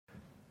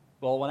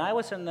Well, when I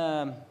was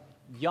a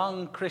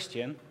young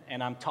Christian,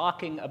 and I'm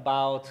talking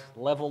about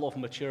level of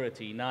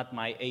maturity, not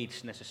my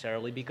age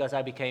necessarily, because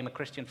I became a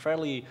Christian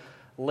fairly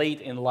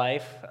late in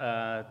life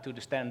to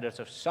the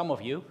standards of some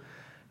of you.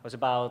 I was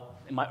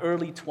about in my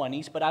early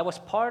 20s, but I was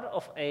part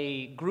of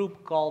a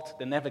group called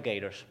the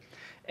Navigators.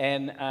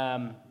 And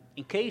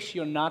in case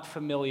you're not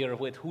familiar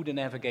with who the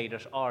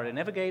Navigators are, the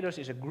Navigators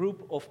is a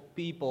group of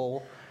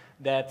people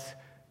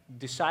that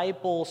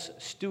disciples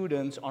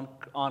students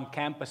on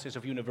campuses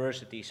of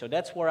universities. So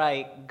that's where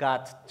I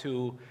got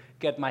to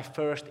get my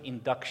first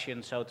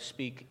induction, so to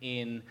speak,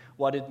 in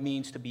what it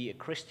means to be a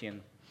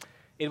Christian.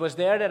 It was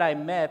there that I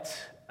met,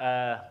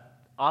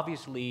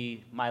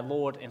 obviously, my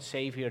Lord and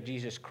Savior,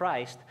 Jesus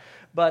Christ.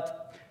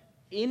 But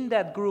in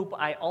that group,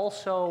 I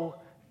also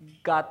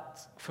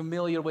got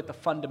familiar with the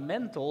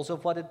fundamentals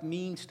of what it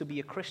means to be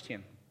a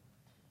Christian.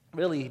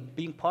 Really,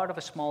 being part of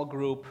a small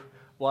group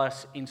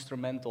was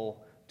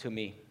instrumental to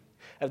me.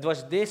 It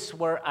was this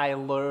where I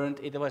learned,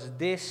 it was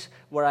this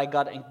where I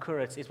got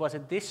encouraged, it was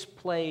at this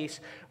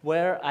place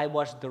where I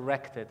was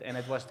directed, and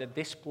it was at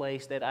this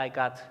place that I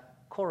got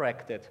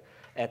corrected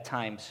at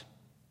times.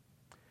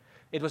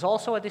 It was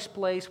also at this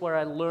place where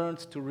I learned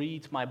to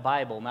read my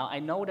Bible. Now, I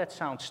know that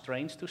sounds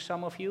strange to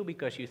some of you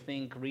because you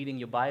think reading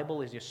your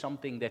Bible is just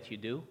something that you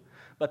do,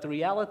 but the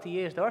reality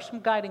is there are some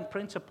guiding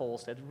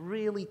principles that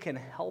really can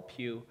help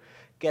you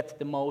get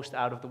the most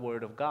out of the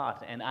Word of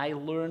God, and I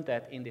learned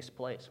that in this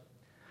place.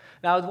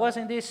 Now, it was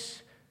in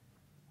this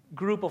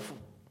group of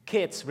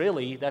kids,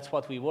 really, that's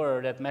what we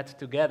were, that met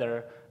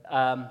together,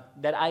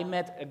 that I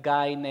met a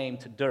guy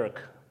named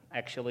Dirk.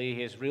 Actually,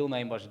 his real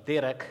name was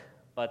Dirk,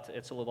 but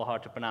it's a little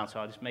hard to pronounce, so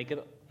I'll just make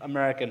it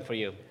American for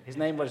you. His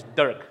name was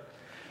Dirk.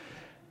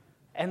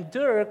 And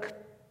Dirk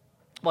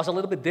was a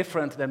little bit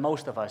different than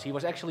most of us. He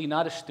was actually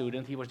not a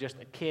student, he was just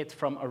a kid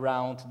from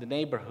around the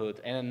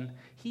neighborhood. And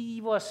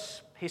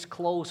his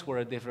clothes were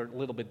a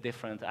little bit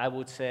different. I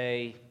would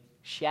say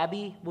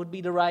shabby would be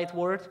the right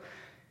word.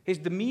 His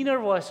demeanor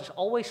was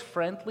always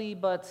friendly,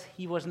 but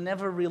he was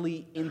never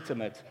really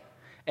intimate.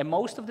 And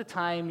most of the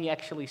time, he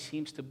actually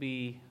seems to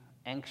be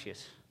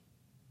anxious.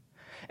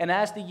 And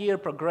as the year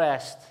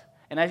progressed,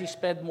 and as he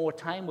spent more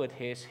time with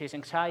his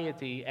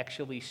anxiety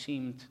actually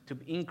seemed to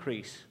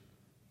increase.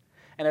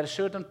 And at a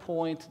certain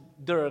point,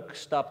 Dirk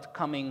stopped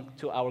coming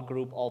to our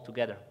group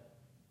altogether.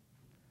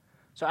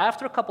 So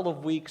after a couple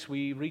of weeks,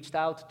 we reached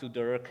out to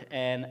Dirk,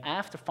 and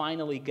after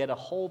finally get a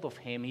hold of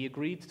him, he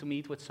agreed to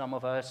meet with some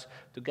of us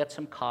to get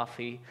some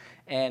coffee,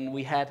 and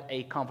we had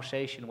a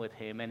conversation with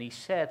him, and he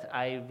said,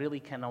 I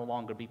really can no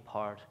longer be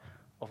part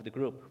of the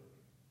group.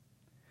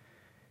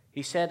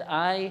 He said,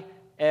 I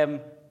am,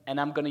 and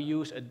I'm going to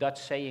use a Dutch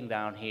saying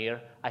down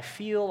here, I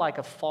feel like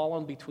I've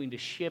fallen between the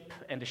ship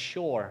and the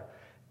shore.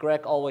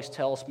 Greg always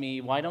tells me,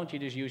 why don't you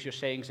just use your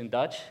sayings in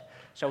Dutch?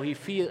 So he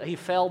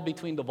fell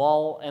between the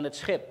wall and the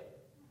ship.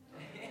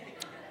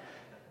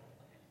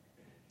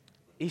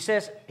 He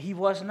says he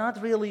was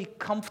not really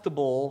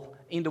comfortable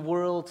in the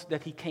world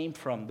that he came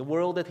from, the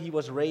world that he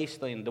was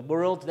raised in, the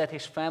world that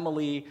his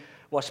family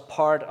was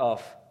part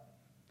of.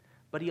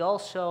 But he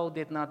also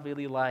did not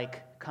really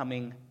like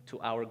coming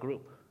to our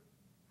group.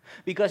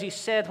 Because he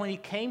said when he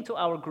came to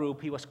our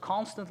group, he was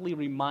constantly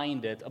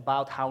reminded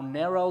about how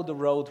narrow the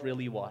road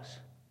really was,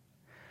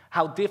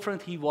 how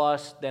different he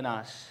was than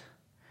us,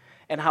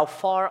 and how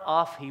far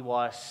off he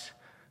was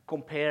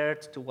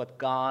compared to what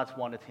God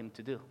wanted him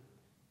to do.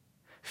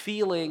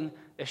 Feeling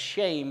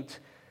ashamed,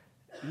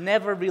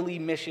 never really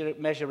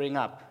measuring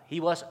up. He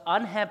was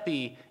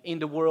unhappy in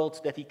the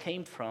world that he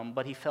came from,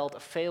 but he felt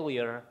a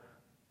failure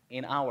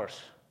in ours.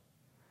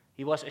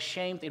 He was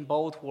ashamed in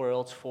both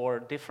worlds for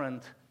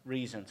different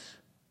reasons.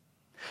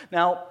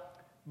 Now,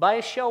 by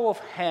a show of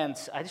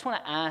hands, I just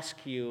want to ask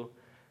you,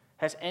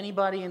 has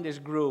anybody in this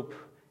group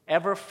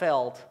ever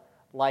felt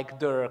like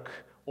Dirk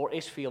or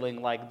is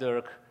feeling like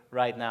Dirk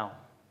right now?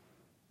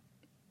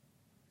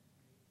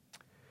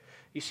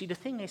 You see, the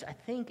thing is, I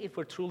think if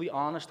we're truly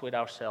honest with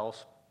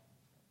ourselves,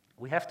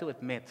 we have to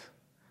admit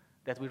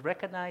that we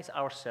recognize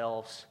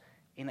ourselves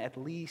in at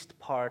least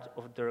part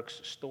of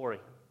Dirk's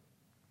story.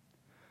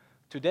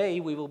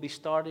 Today, we will be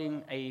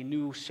starting a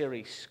new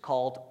series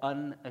called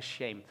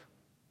Unashamed.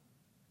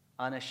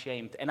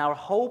 Unashamed. And our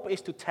hope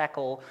is to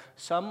tackle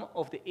some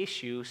of the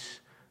issues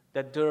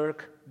that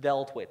Dirk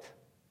dealt with.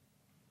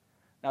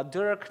 Now,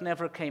 Dirk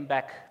never came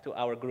back to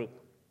our group.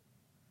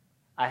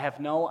 I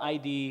have no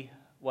idea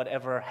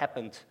whatever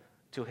happened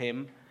to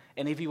him,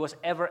 and if he was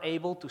ever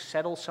able to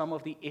settle some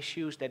of the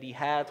issues that he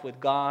had with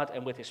God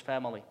and with his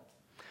family.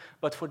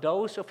 But for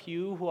those of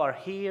you who are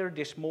here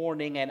this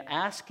morning and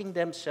asking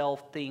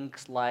themselves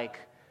things like,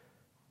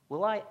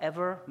 will I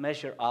ever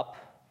measure up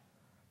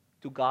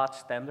to God's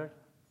standard?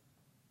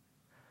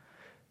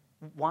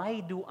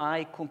 Why do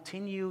I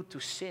continue to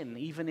sin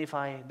even if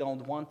I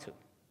don't want to?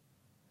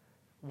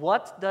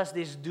 What does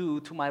this do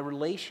to my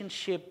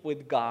relationship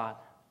with God?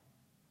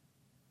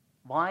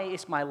 Why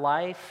is my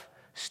life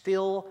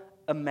still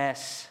a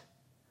mess?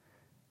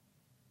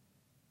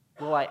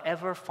 Will I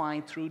ever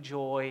find true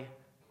joy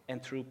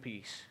and true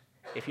peace?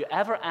 If you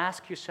ever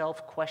ask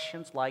yourself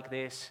questions like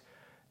this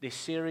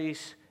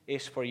series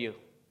is for you.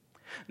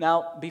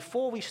 Now,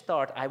 before we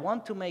start, I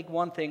want to make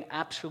one thing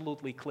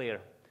absolutely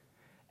clear,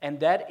 and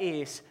that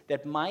is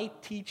that my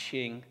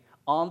teaching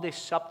on this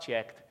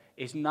subject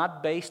is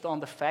not based on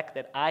the fact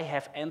that I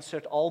have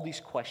answered all these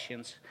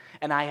questions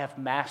and I have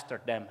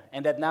mastered them,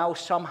 and that now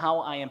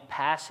somehow I am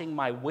passing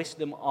my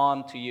wisdom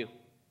on to you.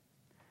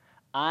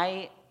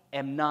 I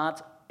am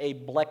not a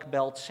black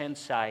belt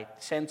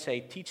sensei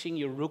teaching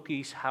your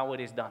rookies how it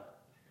is done.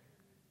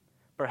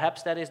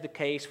 Perhaps that is the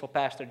case for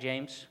Pastor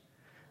James.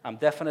 I'm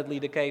definitely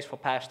the case for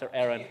Pastor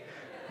Aaron.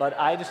 But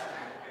I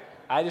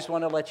just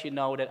want to let you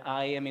know that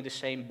I am in the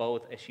same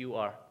boat as you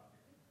are.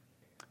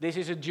 This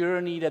is a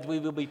journey that we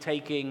will be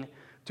taking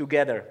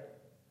together.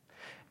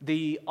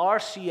 The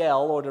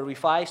RCL, or the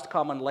Revised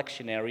Common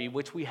Lectionary,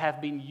 which we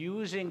have been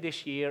using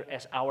this year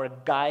as our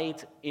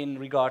guide in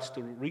regards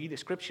to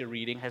scripture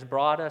reading, has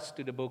brought us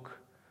to the book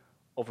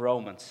of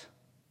Romans.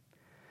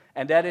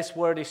 And that is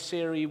where this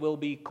series will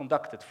be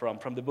conducted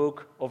from the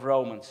book of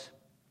Romans.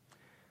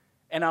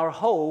 And our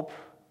hope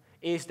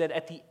is that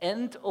at the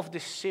end of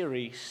this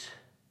series,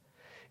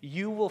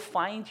 you will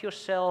find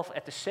yourself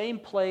at the same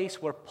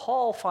place where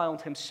Paul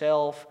found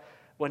himself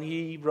when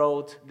he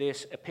wrote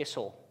this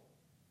epistle,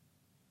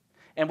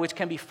 and which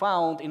can be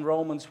found in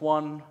Romans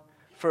 1,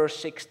 verse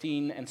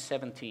 16 and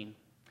 17,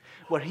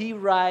 where he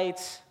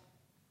writes,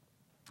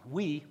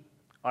 "We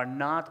are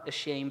not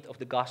ashamed of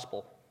the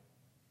gospel,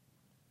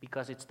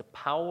 because it's the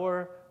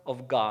power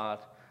of God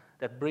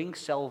that brings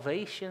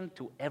salvation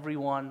to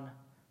everyone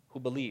who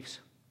believes,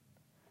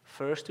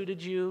 first to the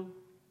Jew,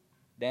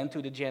 then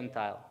to the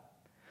Gentile.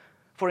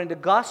 For in the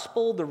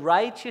gospel, the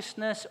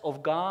righteousness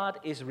of God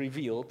is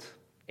revealed,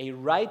 a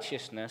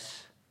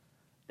righteousness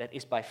that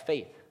is by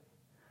faith,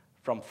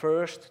 from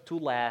first to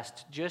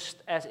last,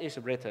 just as is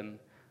written,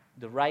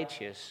 the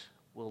righteous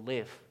will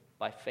live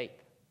by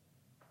faith."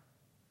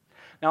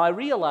 Now, I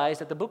realize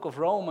that the book of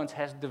Romans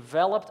has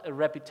developed a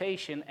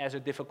reputation as a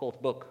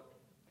difficult book.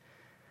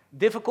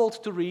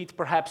 Difficult to read,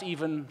 perhaps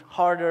even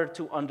harder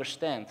to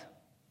understand.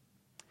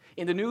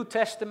 In the New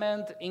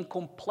Testament, in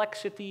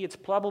complexity, it's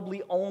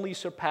probably only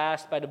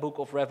surpassed by the book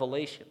of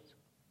Revelation.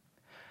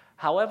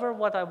 However,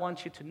 what I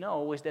want you to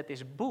know is that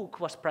this book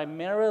was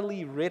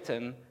primarily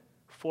written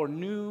for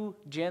new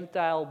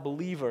Gentile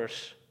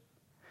believers,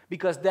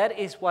 because that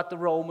is what the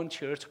Roman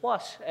church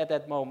was at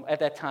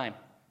that time.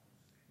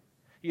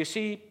 You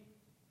see,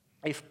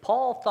 if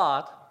Paul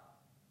thought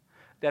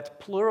that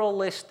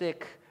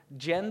pluralistic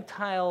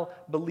Gentile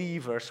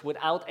believers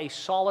without a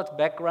solid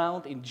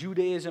background in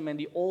Judaism and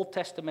the Old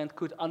Testament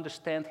could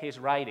understand his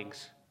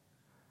writings,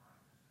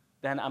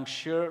 then I'm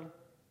sure...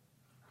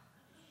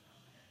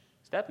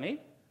 Is that me?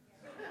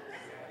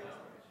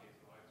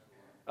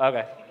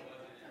 Okay.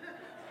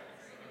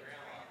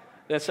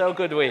 Then so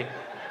could we.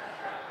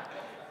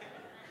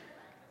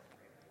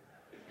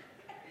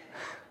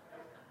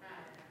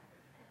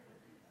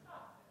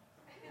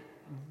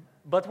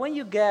 But when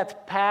you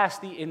get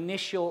past the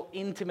initial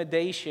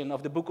intimidation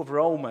of the book of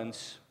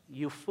Romans,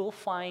 you will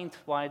find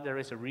why there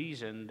is a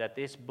reason that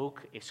this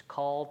book is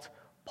called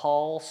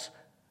Paul's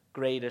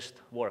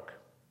greatest work.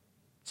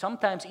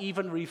 Sometimes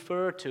even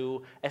referred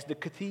to as the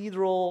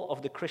cathedral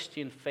of the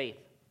Christian faith.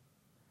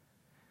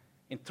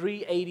 In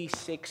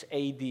 386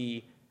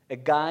 AD, a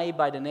guy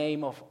by the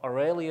name of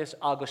Aurelius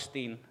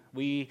Augustine,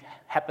 we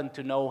happen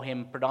to know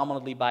him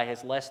predominantly by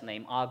his last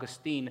name,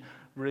 Augustine,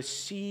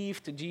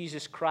 received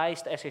Jesus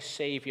Christ as his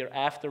Savior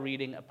after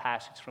reading a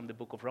passage from the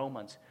book of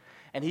Romans.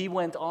 And he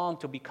went on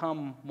to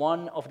become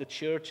one of the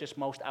church's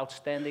most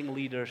outstanding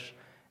leaders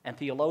and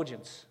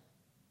theologians.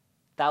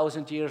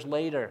 1,000 years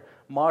later,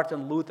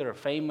 Martin Luther,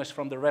 famous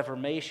from the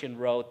Reformation,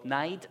 wrote,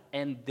 "Night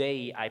and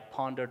day I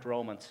pondered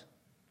Romans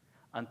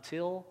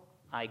until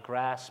I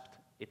grasped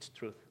its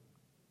truth.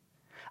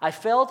 I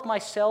felt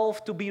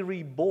myself to be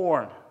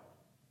reborn.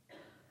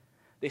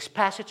 This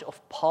passage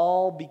of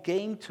Paul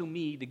became to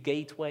me the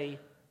gateway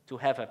to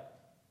heaven."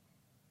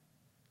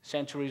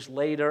 Centuries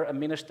later, a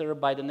minister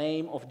by the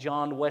name of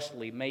John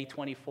Wesley, May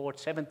 24,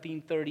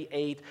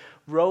 1738,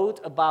 wrote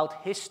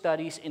about his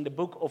studies in the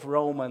book of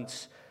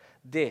Romans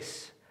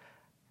this: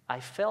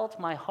 "I felt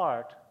my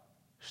heart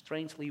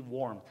strangely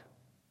warmed.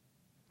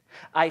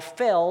 I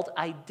felt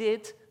I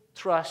did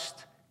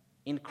trust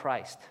in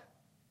Christ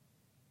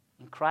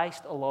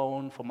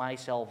alone for my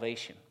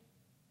salvation,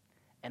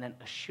 and an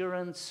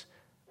assurance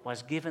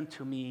was given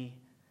to me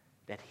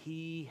that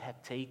he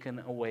had taken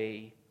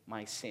away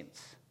my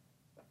sins."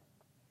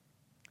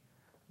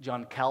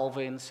 John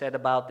Calvin said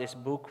about this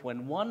book,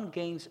 when one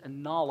gains a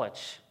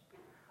knowledge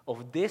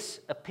of this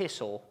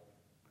epistle,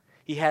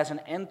 he has an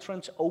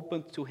entrance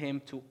opened to him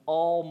to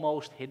all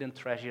most hidden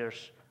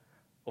treasures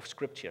of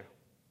Scripture.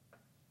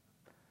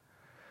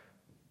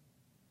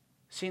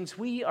 Since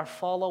we are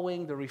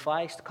following the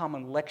Revised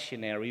Common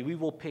Lectionary, we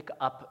will pick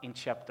up in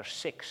chapter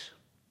 6.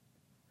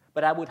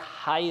 But I would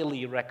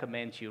highly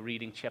recommend you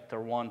reading chapter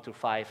 1 to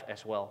 5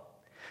 as well.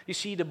 You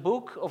see, the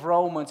book of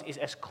Romans is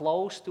as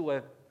close to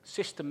a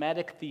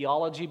systematic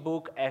theology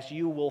book as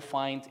you will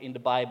find in the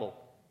Bible.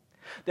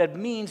 That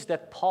means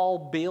that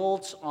Paul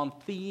builds on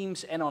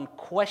themes and on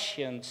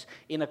questions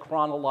in a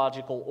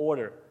chronological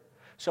order.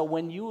 So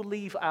when you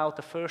leave out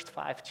the first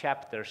 5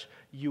 chapters,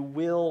 you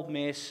will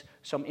miss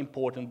some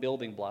important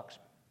building blocks.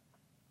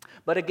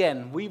 But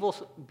again, we will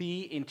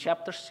be in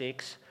chapter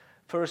 6,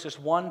 verses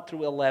 1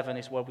 through 11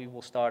 is where we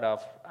will start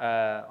off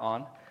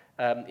on.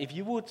 If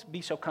you would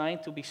be so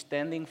kind to be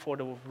standing for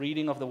the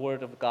reading of the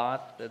Word of God,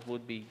 that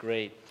would be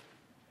great.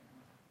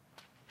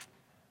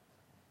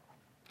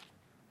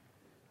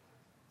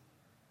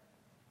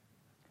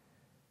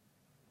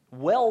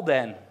 Well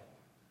then,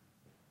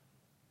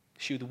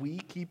 should we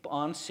keep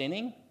on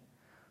sinning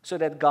so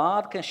that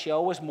God can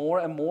show us more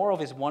and more of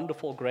His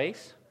wonderful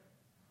grace?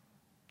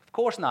 Of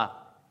course not.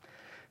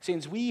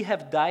 Since we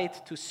have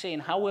died to sin,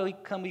 how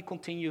can we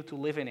continue to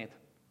live in it?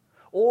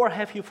 Or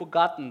have you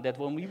forgotten that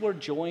when we were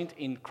joined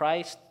in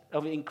Christ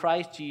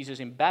Jesus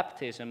in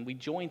baptism, we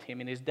joined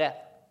Him in His death?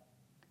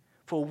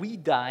 For we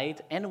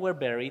died and were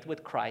buried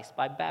with Christ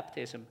by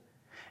baptism.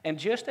 And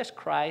just as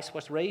Christ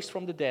was raised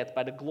from the dead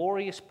by the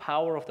glorious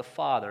power of the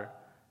Father,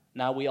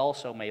 now we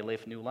also may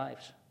live new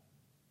lives.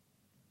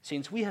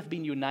 Since we have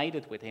been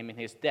united with Him in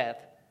His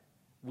death,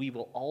 we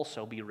will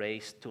also be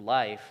raised to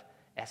life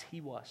as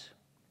He was.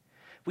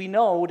 We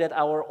know that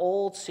our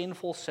old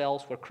sinful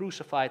selves were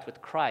crucified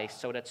with Christ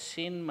so that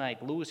sin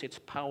might lose its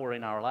power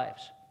in our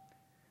lives.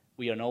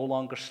 We are no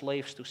longer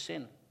slaves to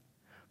sin.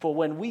 For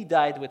when we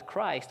died with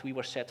Christ, we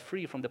were set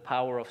free from the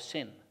power of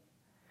sin.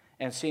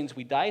 And since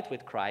we died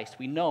with Christ,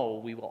 we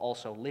know we will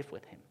also live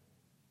with Him.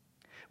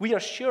 We are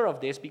sure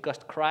of this because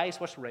Christ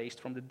was raised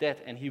from the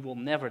dead and He will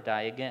never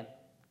die again.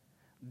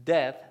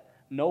 Death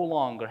no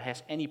longer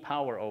has any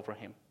power over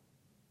Him.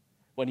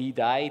 When He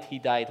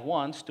died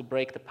once to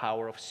break the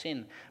power of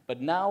sin. But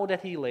now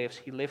that He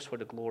lives for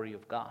the glory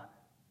of God.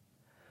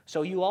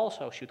 So you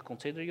also should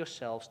consider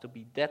yourselves to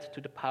be dead to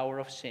the power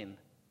of sin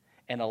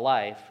and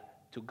alive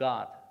to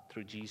God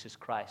through Jesus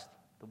Christ,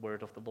 the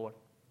word of the Lord.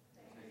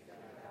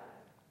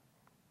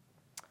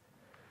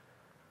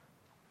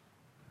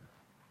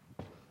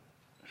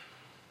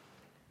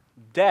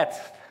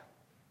 Death,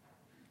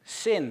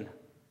 sin,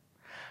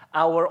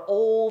 our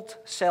old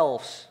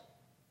selves,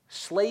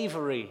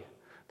 slavery,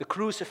 the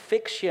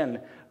crucifixion,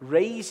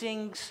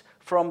 raisings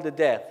from the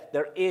dead.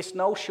 There is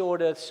no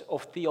shortage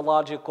of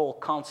theological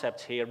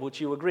concepts here. Would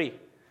you agree?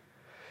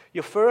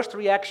 Your first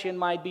reaction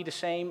might be the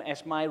same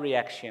as my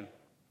reaction.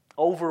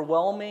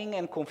 Overwhelming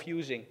and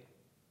confusing.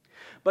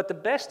 But the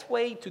best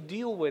way to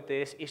deal with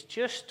this is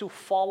just to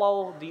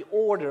follow the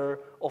order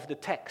of the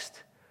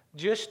text.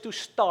 Just to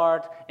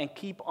start and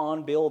keep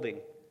on building.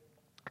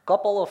 A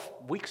couple of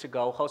weeks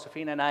ago,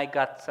 Josefina and I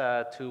got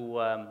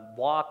to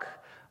walk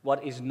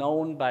what is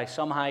known by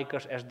some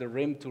hikers as the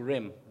rim to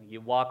rim.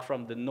 You walk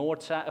from the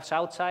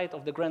south side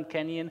of the Grand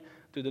Canyon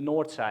to the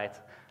north side.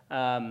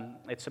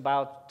 It's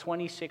about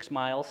 26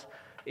 miles.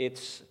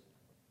 It's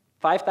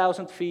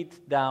 5,000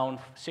 feet down,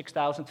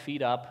 6,000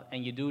 feet up,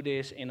 and you do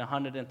this in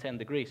 110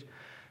 degrees.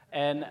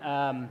 And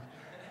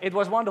it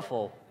was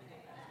wonderful.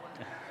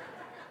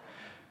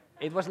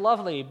 It was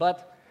lovely,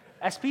 but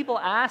as people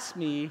ask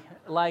me,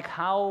 like,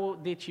 how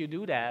did you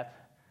do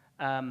that?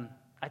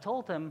 I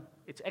told them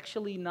it's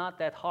actually not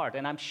that hard,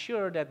 and I'm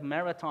sure that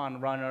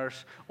marathon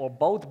runners or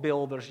boat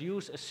builders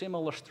use a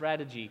similar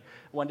strategy.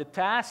 When the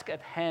task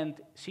at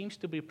hand seems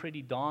to be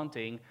pretty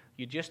daunting,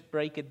 you just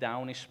break it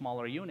down in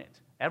smaller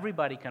units.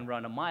 Everybody can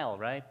run a mile,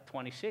 right?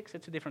 26,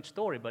 it's a different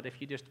story, but if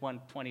you just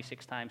run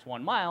 26 times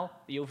 1 mile,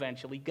 you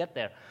eventually get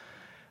there.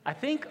 I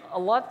think a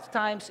lot of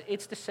times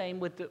it's the same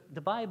with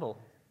the Bible.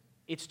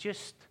 It's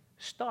just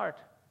start.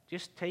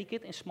 Just take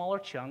it in smaller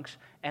chunks,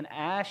 and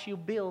as you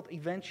build,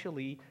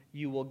 eventually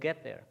you will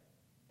get there.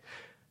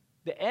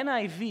 The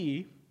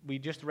NIV, we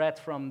just read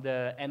from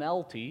the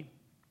NLT,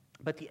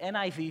 but the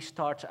NIV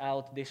starts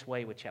out this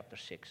way with chapter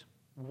 6.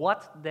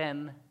 What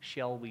then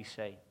shall we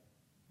say?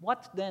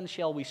 What then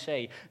shall we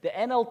say? The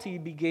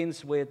NLT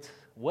begins with,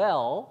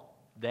 well,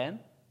 then.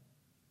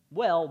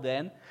 Well,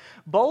 then.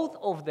 Both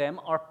of them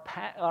are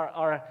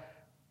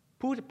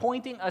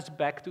pointing us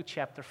back to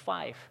chapter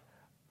 5.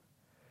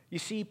 You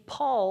see,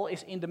 Paul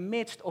is in the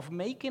midst of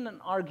making an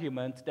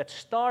argument that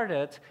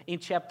started in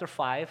chapter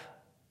 5,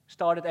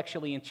 started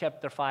actually in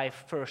chapter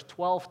 5, verse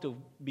 12 to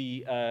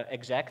be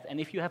exact. And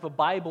if you have a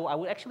Bible, I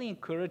would actually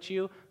encourage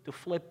you to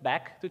flip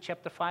back to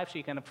chapter 5 so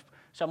you can have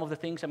some of the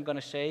things I'm going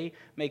to say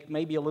make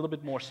maybe a little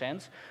bit more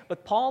sense.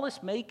 But Paul is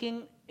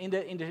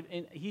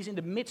he's in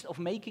the midst of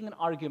making an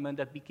argument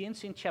that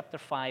begins in chapter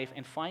 5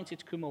 and finds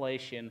its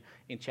culmination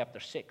in chapter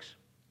 6.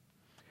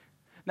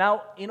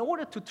 Now, in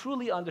order to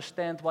truly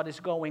understand what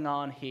is going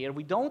on here,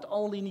 we don't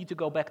only need to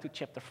go back to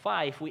chapter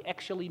 5, we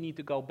actually need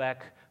to go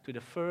back to the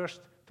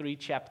first 3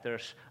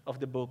 chapters of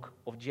the book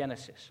of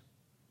Genesis.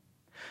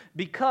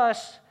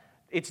 Because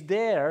it's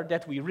there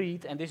that we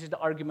read, and this is the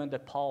argument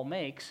that Paul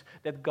makes,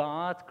 that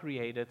God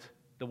created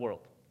the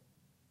world.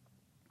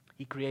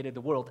 He created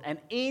the world, and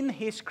in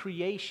His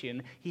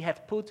creation, He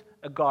had put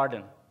a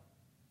garden,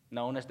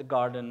 known as the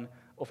Garden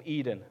of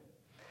Eden.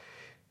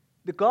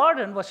 The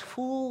garden was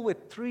full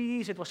with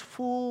trees, it was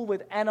full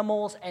with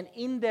animals, and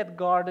in that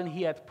garden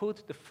he had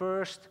put the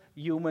first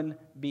human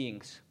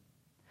beings.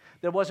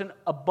 There was an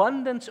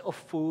abundance of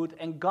food,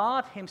 and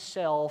God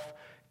himself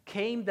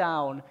came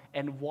down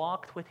and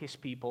walked with his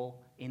people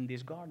in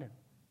this garden.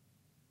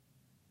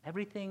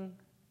 Everything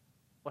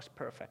was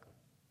perfect.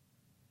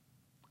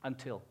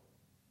 Until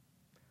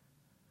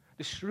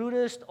the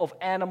shrewdest of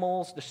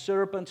animals, the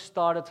serpent,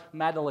 started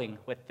meddling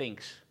with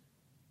things.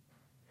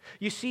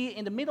 You see,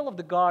 in the middle of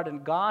the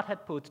garden, God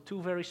had put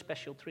two very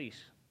special trees.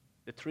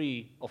 The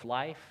tree of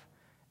life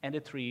and the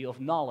tree of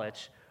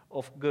knowledge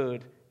of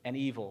good and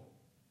evil.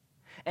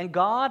 And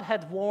God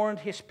had warned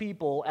his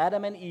people,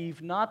 Adam and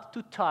Eve, not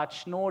to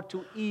touch nor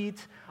to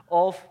eat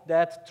of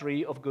that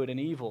tree of good and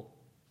evil.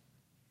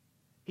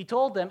 He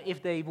told them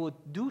if they would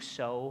do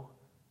so,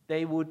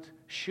 they would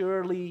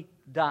surely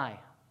die.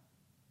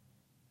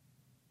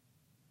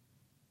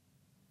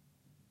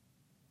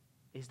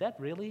 Is that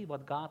really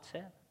what God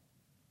said?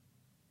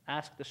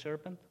 Asked the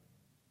serpent.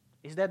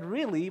 Is that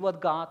really what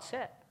God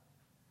said?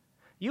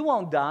 You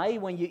won't die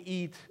when you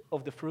eat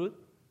of the fruit.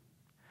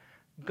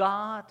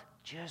 God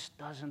just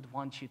doesn't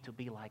want you to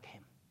be like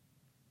him.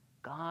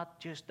 God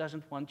just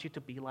doesn't want you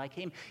to be like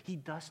him. He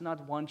does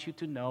not want you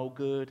to know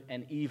good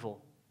and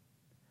evil.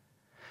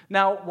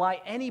 Now,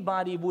 why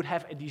anybody would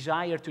have a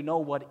desire to know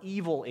what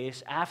evil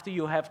is after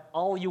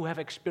all you have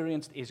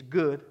experienced is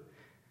good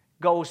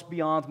goes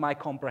beyond my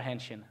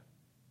comprehension.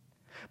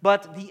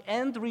 But the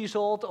end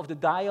result of the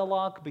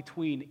dialogue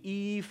between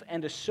Eve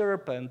and the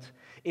serpent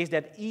is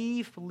that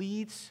Eve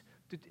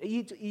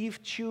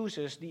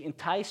chooses the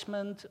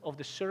enticement of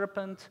the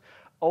serpent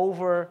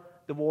over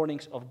the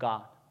warnings of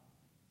God.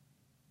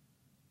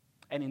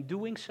 And in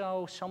doing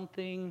so,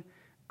 something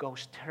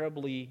goes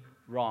terribly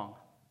wrong.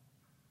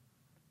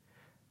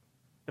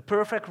 The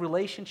perfect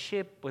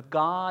relationship with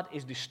God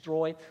is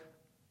destroyed.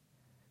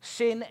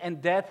 Sin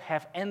and death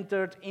have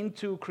entered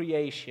into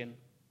creation.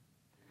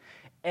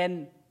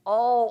 And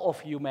all of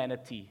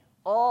humanity,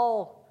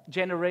 all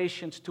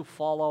generations to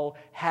follow,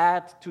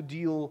 had to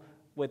deal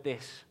with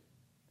this.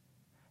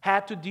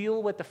 Had to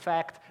deal with the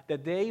fact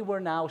that they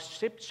were now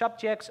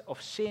subjects of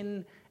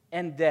sin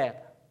and death.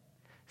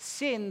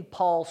 Sin,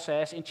 Paul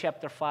says in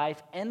chapter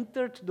 5,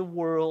 entered the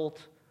world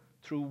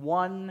through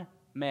one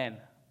man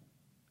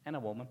and a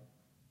woman.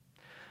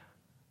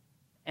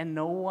 And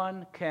no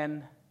one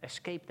can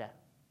escape that.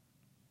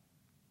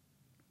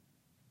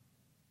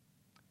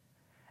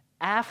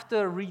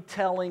 After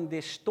retelling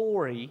this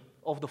story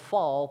of the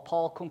fall,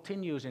 Paul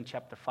continues in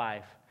chapter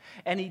 5.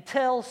 And he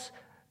tells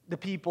the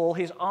people,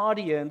 his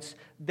audience,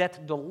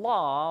 that the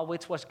law,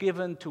 which was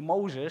given to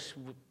Moses,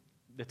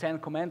 the Ten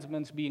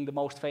Commandments being the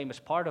most famous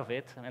part of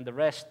it, and the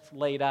rest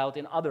laid out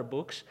in other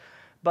books,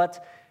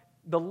 but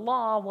the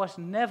law was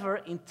never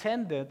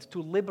intended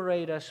to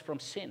liberate us from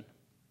sin.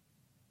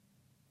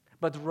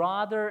 But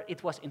rather,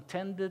 it was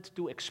intended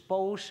to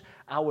expose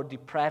our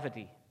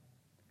depravity.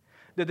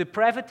 The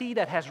depravity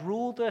that has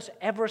ruled us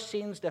ever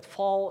since that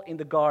fall in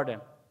the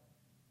garden.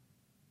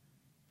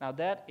 Now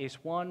that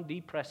is one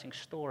depressing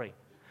story.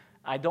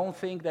 I don't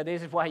think that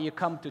is why you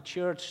come to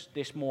church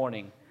this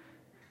morning.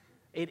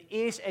 It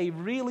is a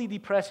really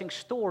depressing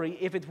story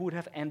if it would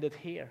have ended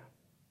here.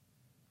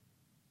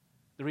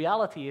 The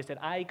reality is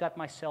that I got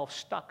myself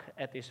stuck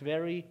at this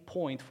very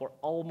point for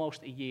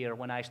almost a year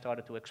when I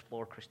started to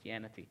explore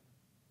Christianity.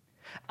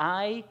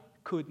 I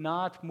could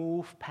not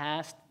move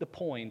past the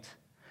point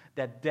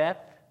that death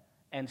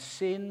and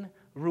sin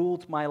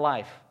ruled my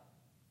life.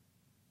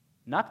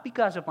 Not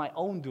because of my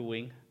own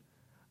doing,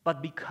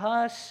 but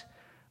because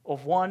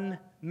of one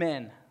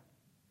man.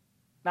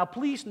 Now,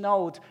 please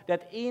note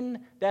that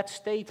in that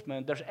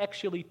statement, there's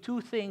actually two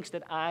things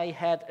that I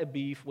had a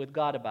beef with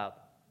God about.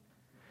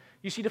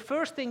 You see, the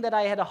first thing that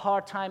I had a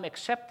hard time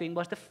accepting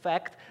was the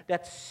fact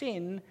that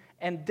sin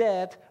and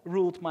death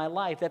ruled my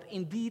life, that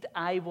indeed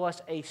I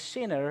was a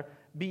sinner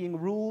being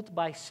ruled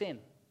by sin.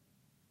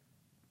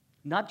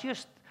 Not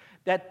just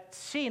that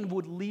sin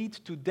would lead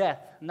to death,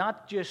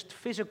 not just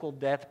physical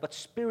death, but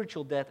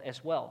spiritual death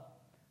as well.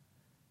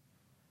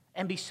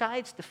 And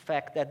besides the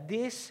fact that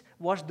this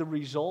was the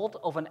result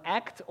of an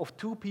act of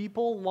two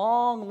people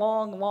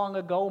long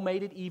ago,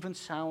 made it even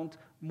sound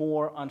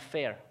more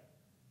unfair.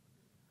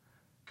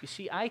 You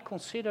see, I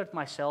considered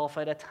myself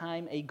at that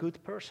time a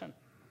good person.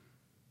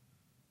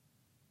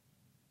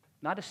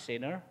 Not a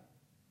sinner,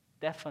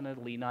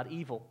 definitely not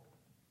evil.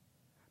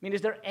 I mean,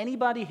 is there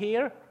anybody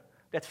here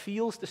that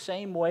feels the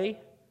same way?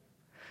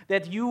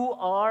 That you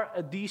are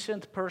a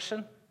decent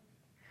person?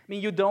 I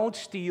mean, you don't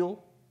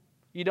steal,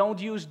 you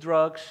don't use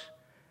drugs,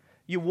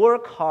 you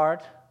work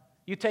hard,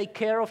 you take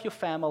care of your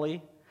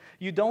family,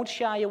 you don't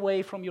shy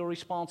away from your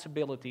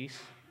responsibilities,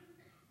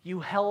 you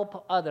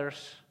help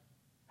others,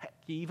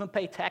 you even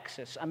pay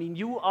taxes. I mean,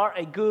 you are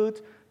a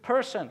good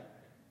person.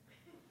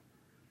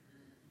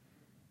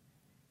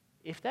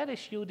 If that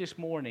is you this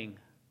morning,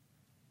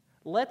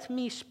 let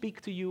me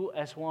speak to you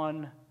as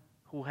one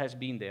who has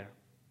been there.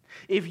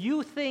 If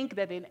you think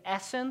that in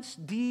essence,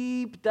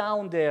 deep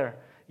down there,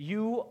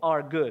 you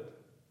are good,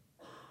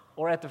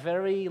 or at the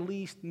very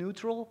least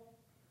neutral,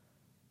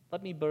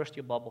 let me burst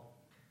your bubble.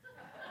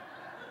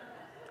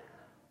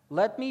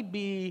 Let me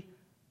be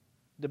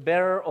the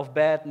bearer of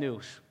bad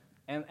news.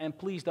 And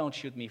please don't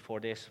shoot me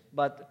for this,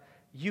 but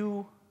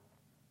you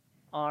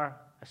are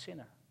a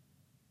sinner.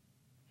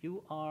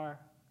 You are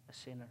a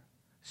sinner.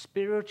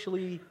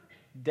 Spiritually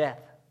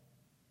dead.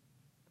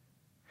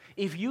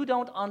 If you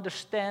don't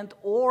understand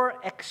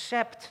or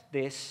accept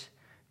this,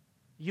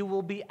 you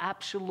will be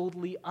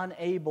absolutely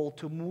unable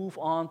to move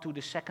on to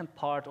the second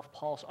part of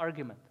Paul's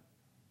argument.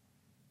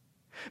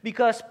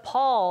 Because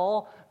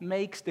Paul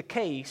makes the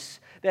case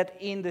that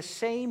in the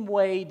same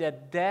way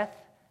that death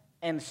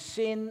and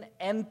sin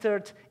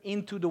entered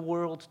into the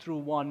world through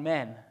one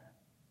man,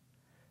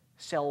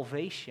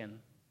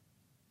 salvation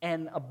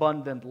and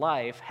abundant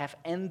life have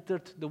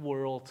entered the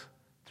world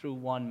through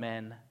one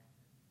man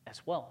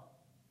as well.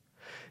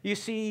 You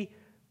see,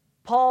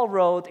 Paul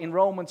wrote in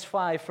Romans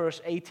 5,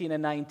 verse 18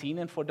 and 19,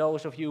 and for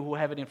those of you who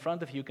have it in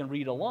front of you, can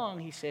read along.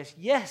 He says,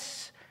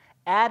 yes,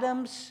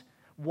 Adam's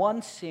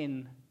one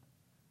sin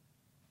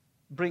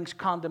brings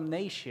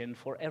condemnation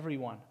for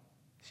everyone.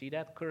 See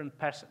that? Current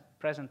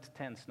present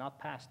tense, not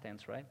past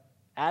tense, right?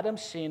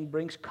 Adam's sin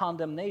brings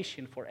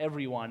condemnation for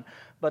everyone,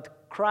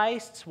 but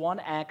Christ's one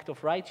act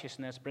of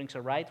righteousness brings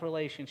a right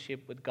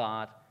relationship with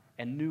God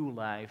and new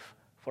life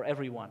for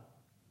everyone.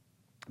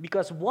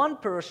 Because one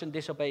person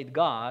disobeyed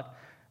God,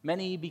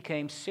 many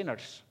became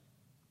sinners.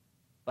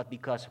 But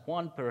because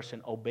one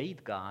person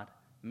obeyed God,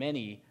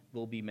 many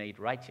will be made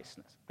righteous.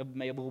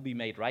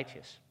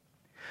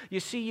 You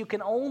see, you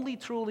can only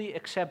truly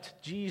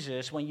accept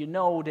Jesus when you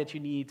know that you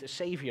need a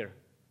Savior.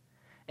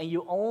 And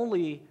you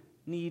only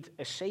need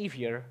a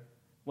Savior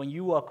when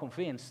you are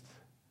convinced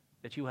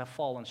that you have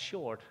fallen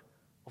short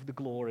of the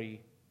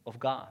glory of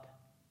God.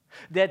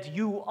 That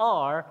you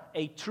are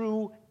a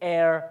true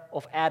heir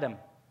of Adam.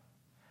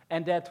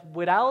 And that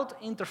without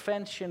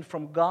intervention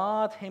from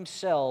God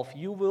Himself,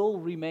 you will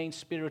remain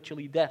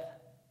spiritually dead.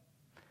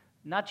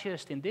 Not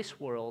just in this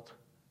world,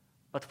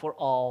 but for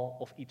all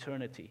of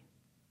eternity.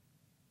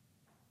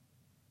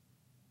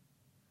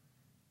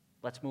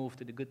 Let's move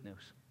to the good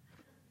news.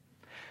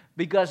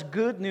 Because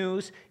good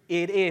news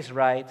it is,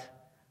 right?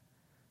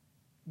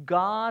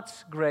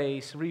 God's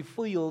grace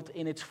revealed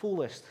in its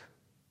fullest.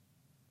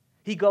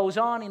 He goes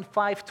on in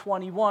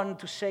 5:21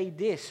 to say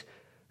this,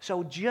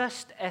 so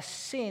just as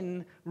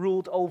sin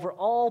ruled over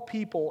all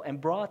people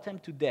and brought them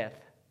to death,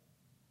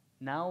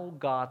 now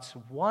God's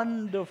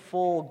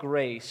wonderful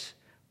grace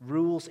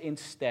rules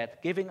instead,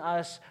 giving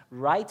us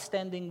right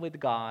standing with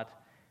God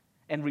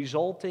and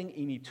resulting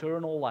in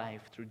eternal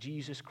life through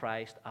Jesus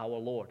Christ our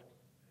Lord.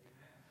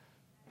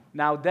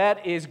 Now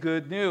that is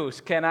good news.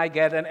 Can I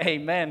get an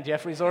amen?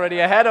 Jeffrey's already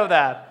ahead of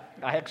that.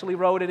 I actually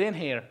wrote it in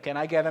here. Can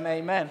I get an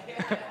amen?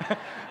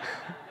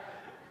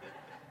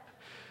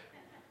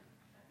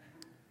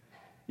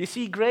 You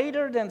see,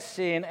 greater than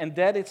sin and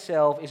death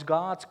itself is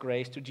God's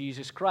grace to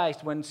Jesus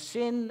Christ. When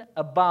sin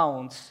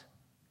abounds,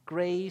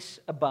 grace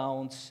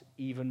abounds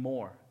even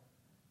more.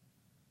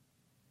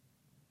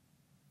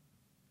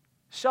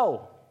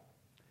 So,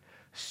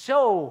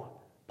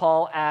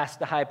 Paul asked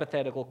the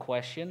hypothetical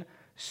question.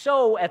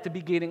 So, at the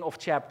beginning of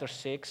chapter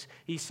 6,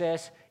 he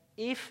says,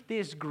 if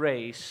this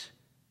grace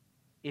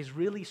is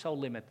really so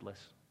limitless,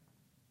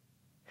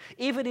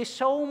 if it is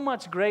so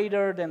much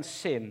greater than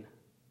sin,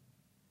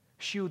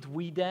 should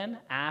we then,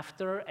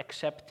 after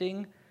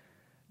accepting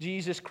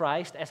Jesus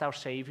Christ as our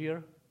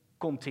Savior,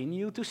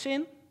 continue to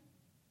sin?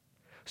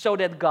 So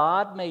that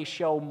God may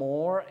show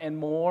more and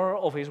more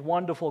of His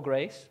wonderful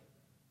grace?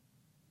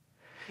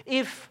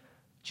 If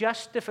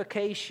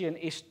justification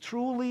is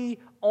truly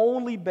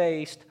only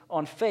based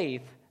on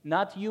faith,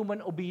 not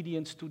human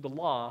obedience to the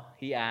law,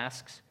 he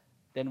asks,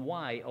 then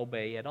why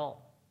obey at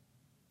all?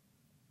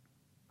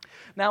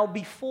 Now,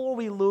 before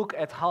we look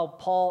at how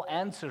Paul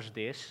answers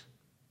this,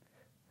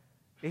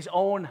 his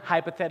own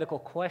hypothetical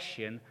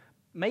question,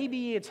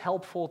 maybe it's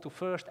helpful to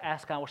first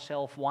ask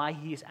ourselves why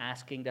he is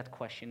asking that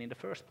question in the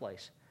first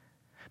place.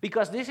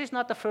 Because this is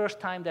not the first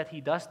time that he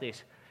does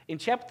this. In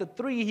chapter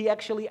 3, he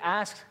actually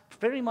asks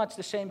very much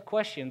the same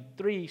question.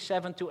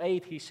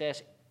 3:7-8, he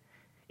says,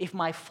 if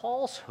my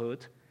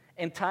falsehood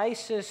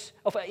enhances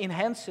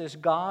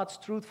God's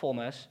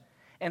truthfulness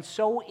and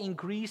so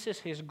increases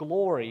His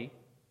glory,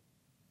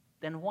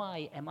 then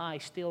why am I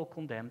still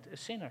condemned a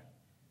sinner?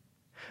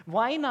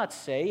 Why not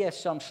say, as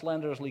some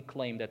slanderously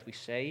claim that we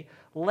say,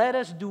 let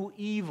us do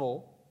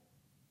evil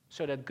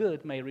so that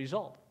good may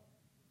result?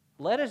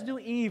 Let us do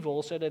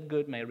evil so that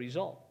good may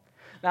result.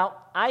 Now,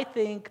 I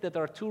think that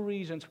there are two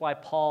reasons why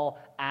Paul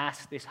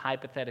asked this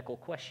hypothetical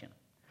question.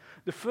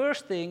 The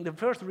first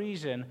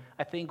reason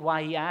I think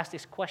why he asked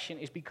this question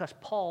is because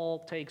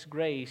Paul takes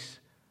grace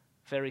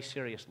very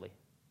seriously.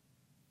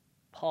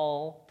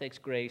 Paul takes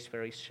grace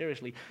very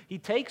seriously. He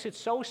takes it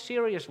so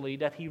seriously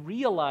that he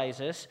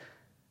realizes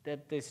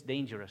that it's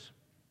dangerous.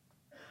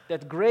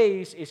 That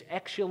grace is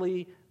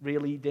actually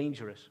really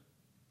dangerous.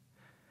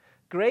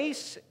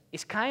 Grace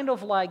is kind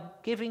of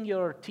like giving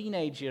your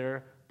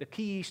teenager the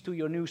keys to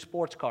your new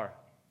sports car.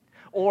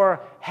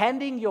 or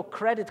handing your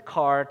credit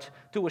card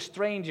to a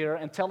stranger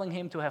and telling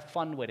him to have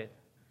fun with it.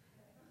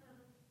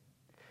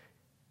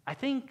 I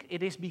think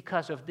it is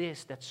because of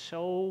this that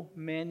so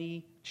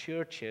many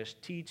churches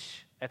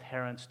teach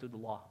adherence to the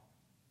law.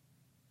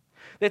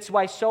 That's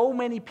why so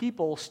many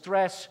people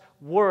stress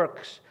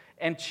works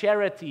and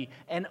charity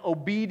and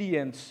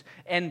obedience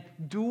and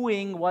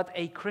doing what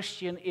a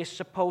Christian is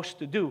supposed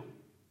to do.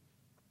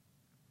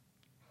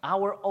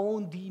 Our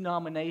own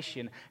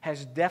denomination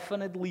has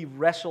definitely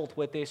wrestled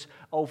with this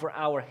over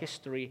our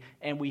history,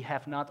 and we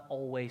have not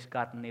always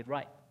gotten it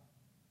right.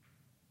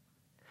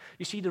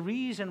 You see, the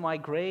reason why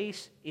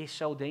grace is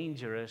so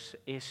dangerous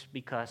is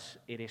because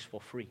it is for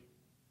free.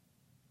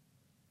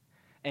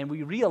 And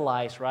we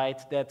realize, right,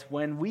 that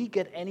when we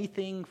get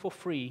anything for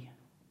free,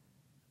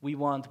 we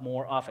want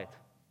more of it.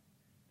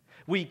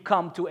 We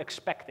come to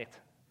expect it.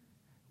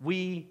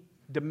 We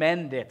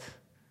demand it.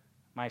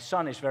 My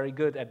son is very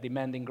good at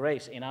demanding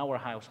grace in our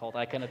household.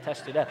 I can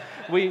attest to that.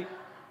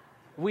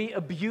 We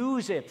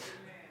abuse it.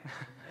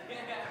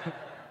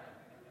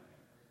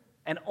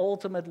 And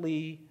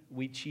ultimately,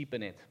 we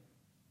cheapen it.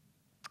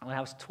 When I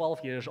was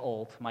 12 years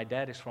old, my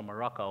dad is from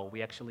Morocco.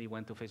 We actually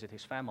went to visit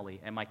his family.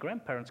 And my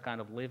grandparents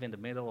kind of live in the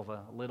middle of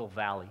a little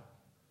valley,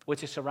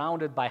 which is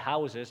surrounded by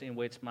houses in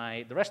which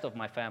the rest of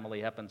my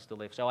family happens to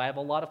live. So I have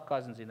a lot of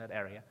cousins in that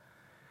area.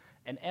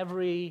 And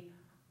every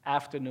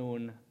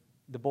afternoon,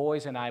 the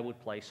boys and I would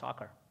play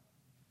soccer.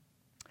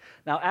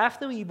 Now,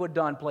 after we were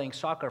done playing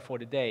soccer for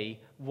the day,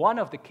 one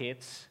of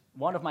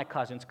my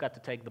cousins got to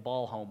take the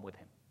ball home with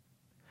him.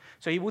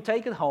 So he would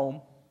take it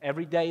home.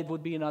 Every day it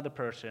would be another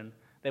person.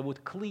 They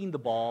would clean the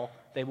ball.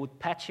 They would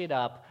patch it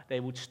up. They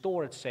would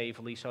store it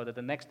safely so that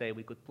the next day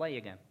we could play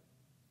again.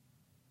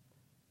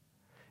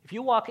 If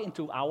you walk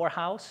into our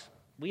house,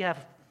 we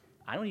have,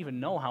 I don't even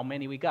know how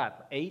many we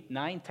got, 8,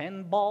 9,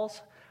 10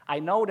 balls. I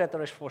know that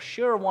there is for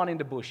sure one in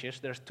the bushes.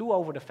 There's 2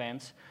 over the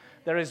fence.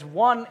 There is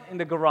 1 in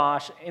the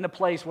garage in a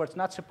place where it's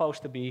not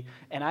supposed to be,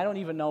 and I don't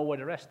even know where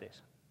the rest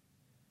is.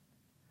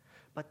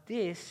 But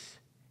this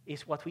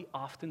is what we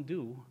often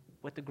do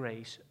with the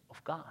grace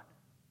of God.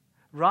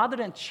 Rather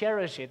than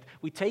cherish it,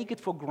 we take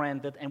it for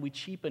granted and we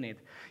cheapen it.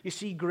 You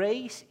see,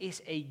 grace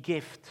is a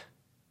gift.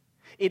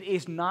 It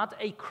is not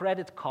a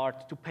credit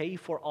card to pay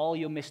for all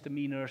your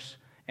misdemeanors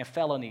and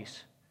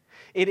felonies.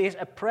 It is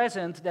a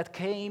present that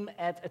came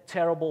at a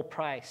terrible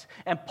price.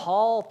 And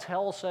Paul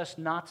tells us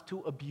not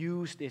to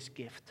abuse this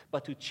gift,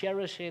 but to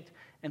cherish it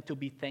and to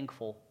be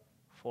thankful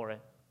for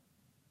it.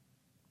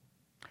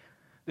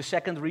 The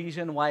second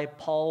reason why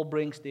Paul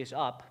brings this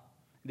up,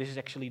 this is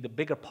actually the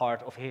bigger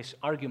part of his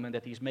argument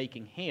that he's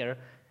making here,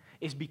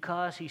 is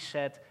because he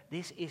said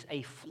this is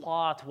a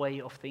flawed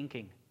way of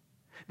thinking.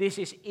 This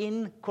is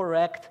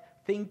incorrect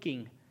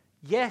thinking.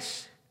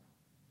 Yes,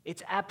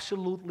 it's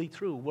absolutely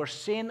true. Where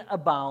sin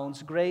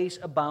abounds, grace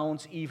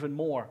abounds even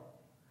more.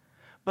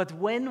 But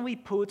when we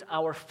put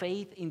our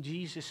faith in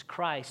Jesus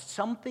Christ,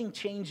 something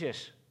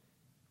changes.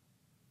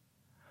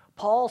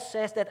 Paul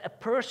says that a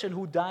person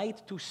who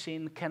died to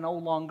sin can no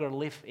longer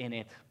live in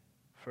it.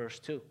 Verse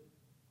 2.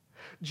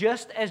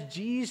 Just as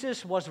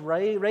Jesus was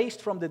raised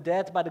from the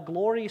dead by the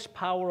glorious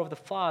power of the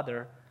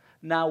Father,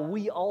 now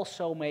we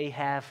also may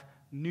have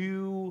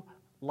new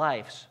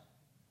lives.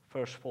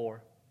 Verse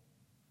 4.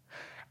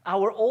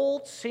 Our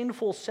old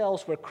sinful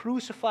selves were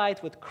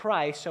crucified with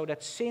Christ so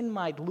that sin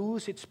might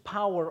lose its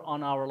power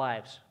on our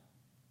lives.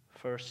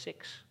 Verse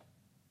 6.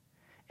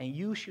 And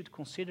you should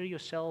consider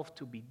yourself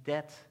to be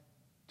dead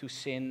to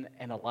sin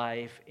and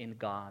alive in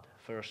God.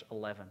 Verse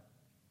 11.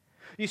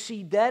 You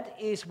see, that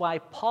is why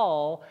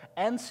Paul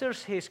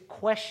answers his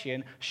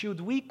question, should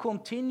we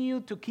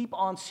continue to keep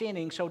on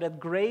sinning so that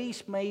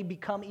grace may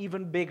become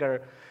even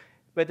bigger,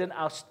 with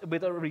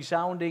a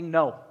resounding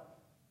no.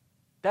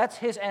 That's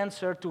his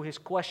answer to his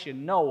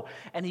question, no.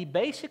 And he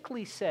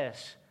basically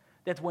says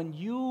that when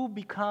you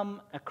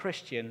become a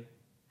Christian,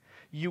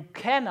 you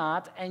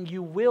cannot and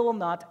you will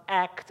not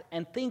act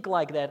and think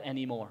like that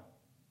anymore.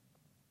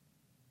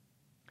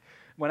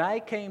 When I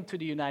came to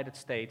the United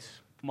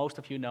States, most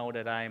of you know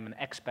that I'm an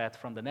expat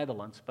from the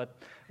Netherlands, but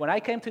when I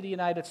came to the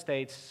United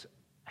States,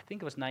 I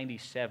think it was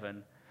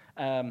 97,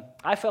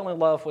 I fell in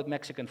love with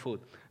Mexican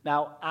food.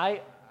 Now,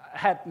 I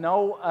had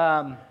no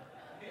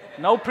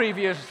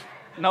previous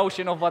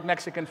notion of what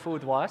Mexican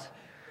food was.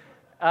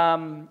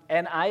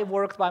 And I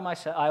worked by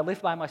myself, I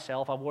lived by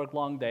myself, I worked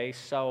long days,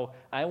 so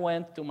I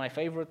went to my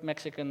favorite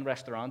Mexican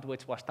restaurant,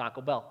 which was Taco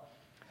Bell.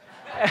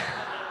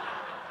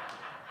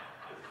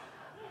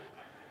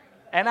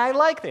 And I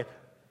liked it.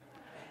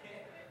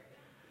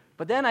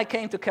 But then I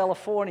came to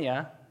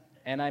California,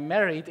 and I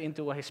married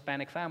into a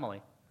Hispanic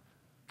family.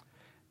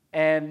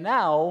 And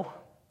now,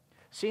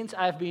 since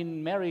I've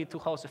been married to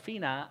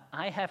Josefina,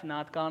 I have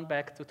not gone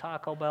back to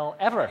Taco Bell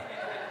ever.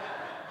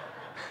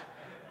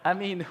 I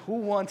mean, who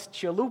wants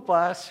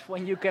chalupas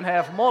when you can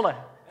have mole,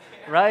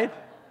 right?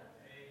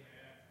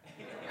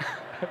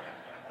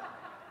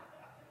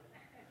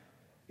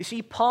 You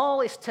see,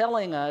 Paul is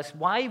telling us,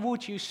 why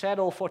would you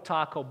settle for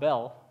Taco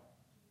Bell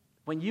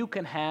when you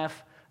can have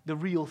the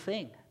real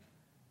thing?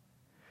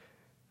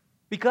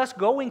 Because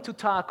going to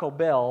Taco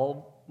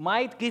Bell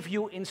might give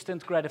you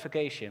instant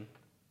gratification.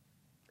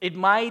 It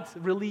might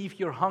relieve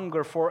your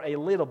hunger for a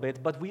little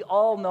bit, but we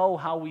all know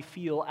how we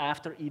feel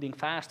after eating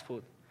fast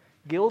food.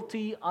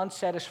 Guilty,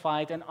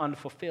 unsatisfied, and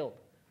unfulfilled.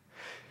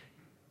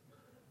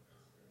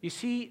 You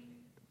see,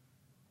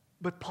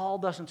 but Paul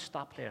doesn't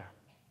stop there.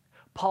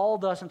 Paul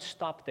doesn't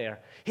stop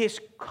there.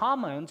 His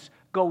comments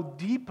go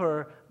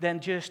deeper than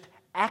just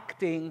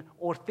acting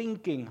or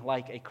thinking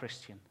like a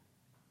Christian.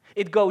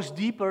 It goes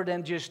deeper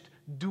than just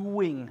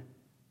doing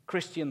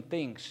Christian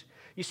things.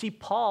 You see,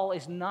 Paul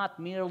is not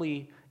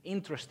merely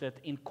interested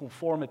in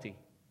conformity.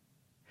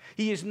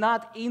 He is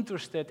not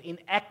interested in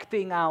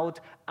acting out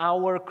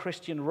our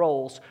Christian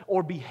roles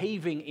or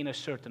behaving in a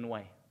certain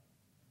way.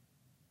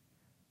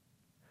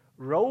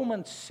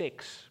 Romans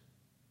 6,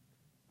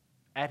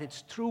 at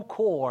its true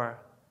core,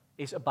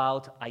 is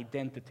about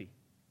identity.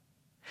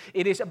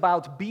 It is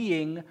about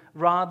being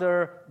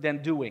rather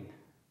than doing.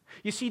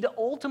 You see, the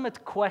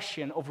ultimate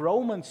question of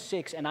Romans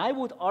 6, and I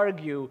would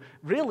argue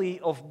really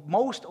of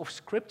most of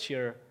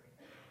Scripture,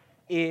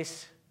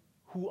 is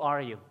who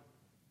are you?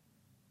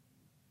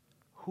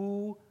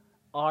 Who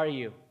are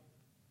you?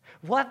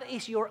 What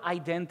is your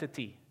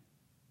identity?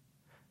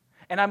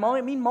 And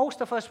I mean,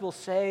 most of us will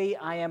say,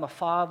 I am a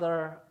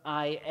father,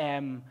 I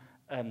am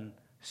a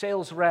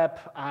sales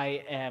rep,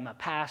 I am a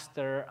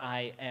pastor,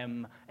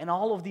 and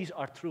all of these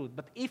are true.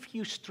 But if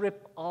you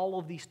strip all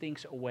of these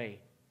things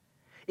away,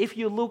 if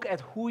you look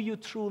at who you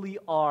truly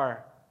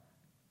are,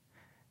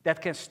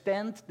 that can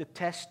stand the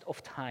test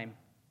of time,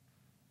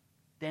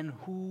 then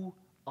who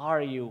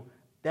are you?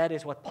 That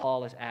is what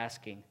Paul is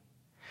asking.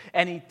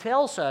 And he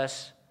tells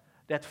us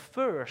that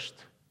first,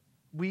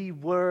 we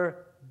were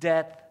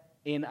dead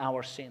in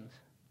our sins.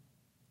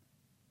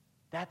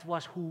 That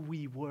was who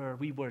we were.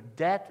 We were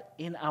dead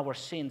in our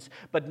sins.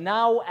 But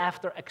now,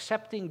 after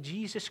accepting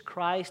Jesus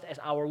Christ as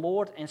our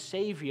Lord and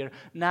Savior,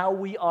 now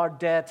we are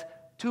dead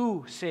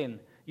to sin.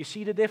 You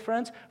see the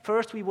difference?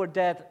 First, we were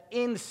dead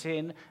in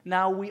sin.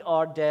 Now we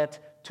are dead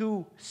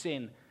to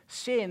sin.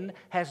 Sin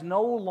has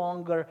no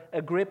longer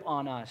a grip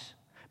on us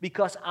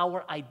because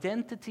our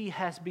identity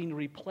has been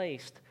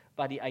replaced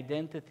by the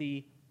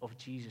identity of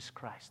Jesus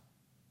Christ.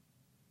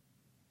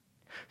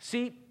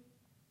 See,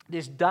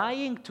 this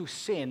dying to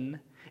sin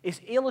is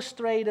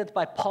illustrated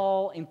by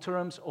Paul in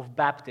terms of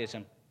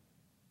baptism.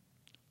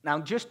 Now,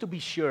 just to be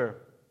sure,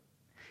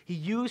 he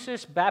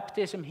uses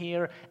baptism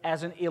here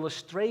as an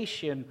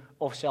illustration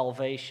of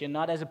salvation,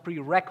 not as a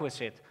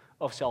prerequisite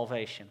of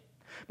salvation.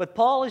 But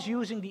Paul is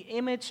using the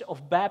image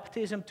of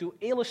baptism to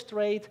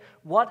illustrate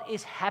what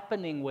is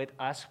happening with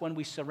us when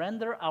we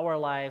surrender our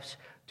lives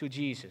to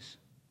Jesus.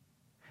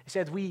 He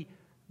said we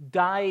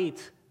died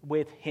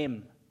with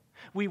him.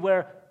 We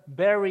were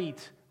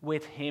buried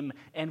with him,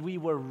 and we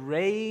were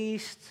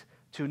raised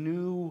to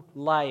new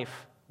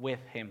life with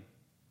him.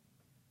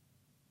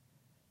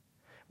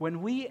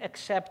 When we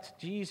accept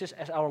Jesus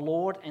as our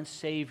Lord and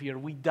Savior,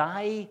 we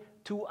die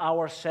to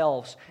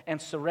ourselves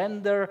and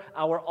surrender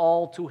our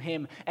all to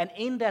him. And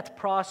in that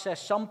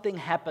process, something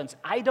happens.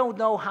 I don't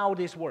know how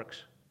this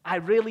works. I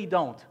really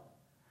don't.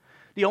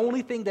 The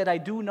only thing that I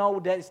do know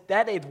is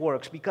that it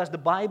works, because the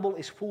Bible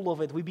is full of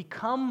it. We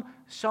become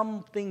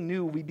something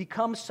new. We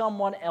become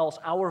someone else.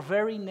 Our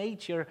very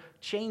nature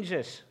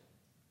changes.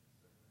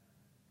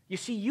 You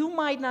see, you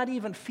might not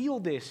even feel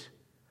this.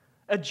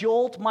 A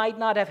jolt might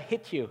not have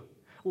hit you.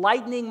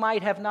 Lightning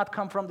might have not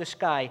come from the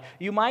sky.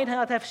 You might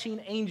not have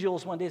seen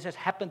angels when this has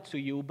happened to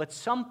you, but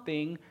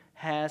something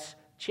has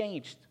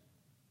changed.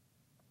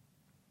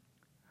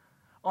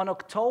 On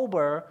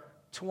October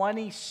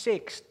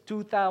 26,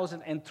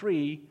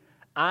 2003,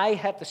 I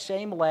had the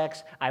same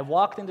legs, I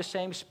walked in the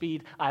same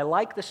speed, I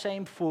liked the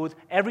same food,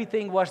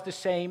 everything was the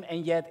same,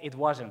 and yet it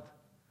wasn't.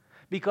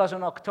 Because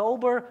on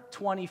October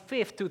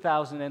 25th,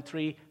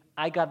 2003,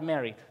 I got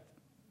married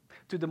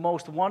to the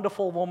most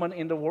wonderful woman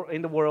in the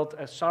world.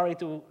 Sorry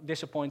to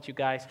disappoint you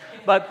guys,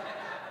 but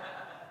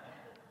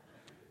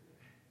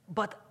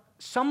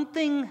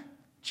something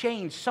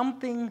changed,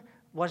 something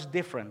was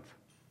different.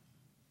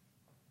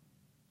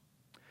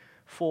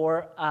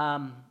 For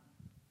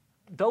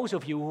those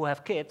of you who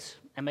have kids,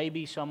 and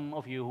maybe some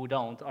of you who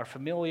don't, are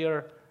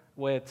familiar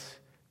with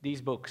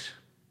these books.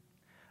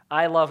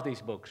 I love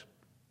these books.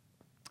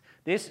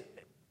 The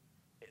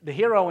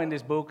hero in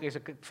this book is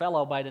a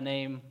fellow by the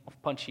name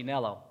of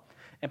Punchinello.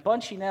 And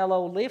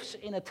Punchinello lives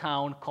in a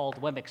town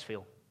called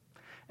Wemmixville.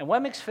 And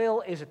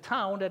Wemmixville is a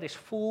town that is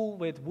full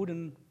with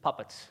wooden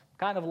puppets,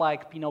 kind of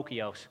like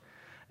Pinocchio's.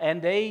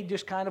 And they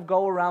just kind of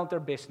go around their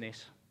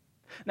business.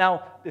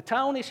 Now, the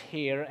town is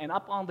here, and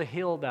up on the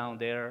hill down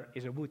there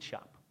is a wood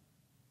shop.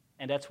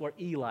 And that's where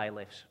Eli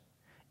lives.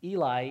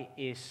 Eli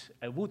is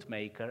a wood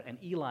maker, and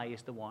Eli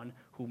is the one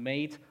who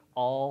made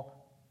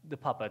all the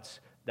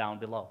puppets down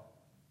below.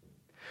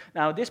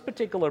 Now, this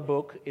particular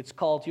book, it's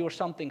called You're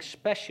Something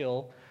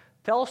Special,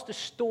 tells the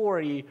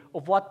story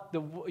of what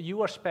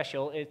You Are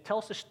Special. It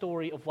tells the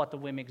story of what the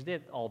Wemmicks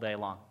did all day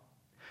long.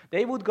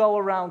 They would go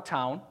around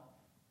town,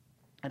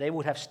 and they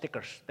would have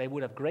stickers. They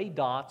would have gray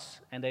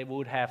dots, and they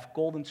would have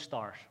golden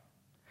stars.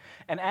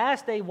 And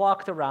as they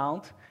walked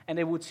around and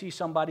they would see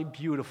somebody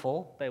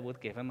beautiful, they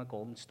would give him a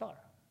golden star.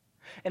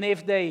 And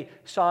if they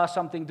saw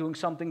something doing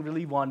something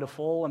really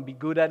wonderful and be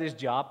good at his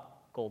job,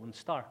 golden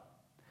star.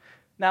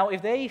 Now,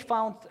 if they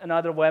found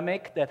another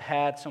Wemmick that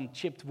had some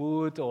chipped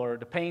wood or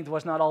the paint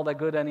was not all that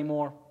good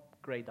anymore,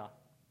 gray dot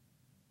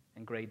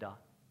and gray dot.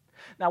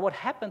 Now, what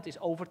happened is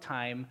over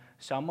time,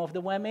 some of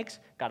the Wemmicks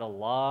got a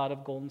lot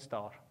of golden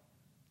stars.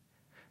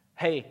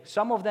 Hey,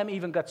 some of them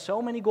even got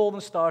so many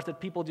golden stars that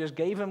people just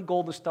gave them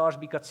golden stars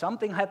because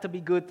something had to be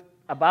good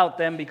about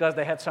them because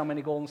they had so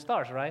many golden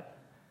stars, right?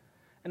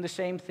 And the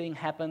same thing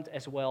happened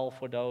as well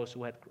for those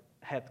who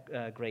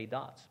had gray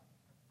dots.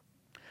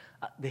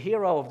 The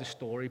hero of the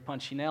story,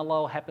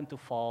 Punchinello, happened to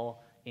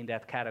fall in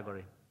that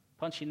category.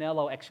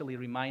 Punchinello actually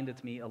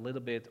reminded me a little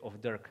bit of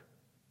Dirk.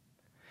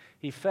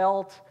 He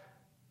felt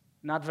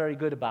not very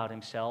good about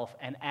himself,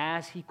 and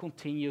as he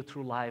continued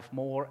through life,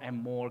 more and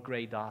more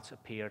gray dots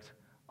appeared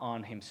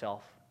on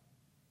himself.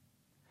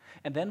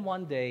 And then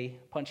one day,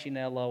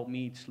 Punchinello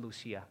meets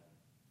Lucia.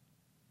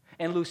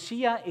 And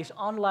Lucia is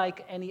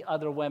unlike any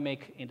other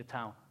Wemmick in the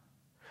town.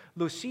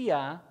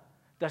 Lucia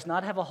does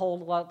not have a whole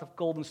lot of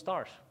golden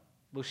stars.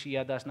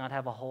 Lucia does not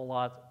have a whole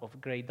lot of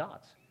gray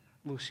dots.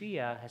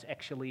 Lucia has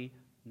actually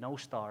no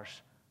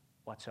stars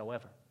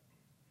whatsoever.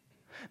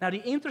 Now,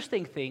 the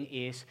interesting thing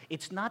is,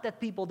 it's not that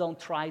people don't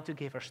try to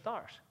give her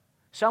stars.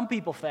 Some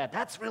people thought,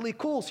 that's really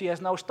cool, she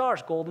has no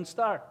stars, golden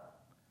star.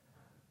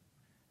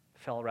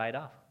 Fell right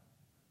off.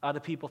 Other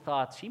people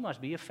thought, she must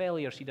be a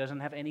failure, she doesn't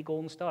have any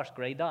golden stars,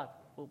 gray dot.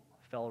 Ooh,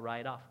 fell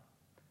right off.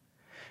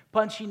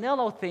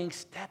 Punchinello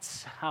thinks,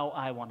 that's how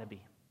I want to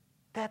be.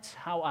 That's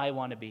how I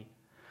want to be.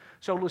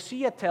 So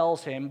Lucia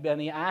tells him, when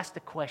he asks the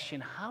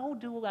question, how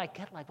do I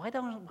get like,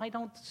 why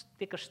don't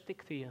stickers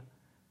stick to you?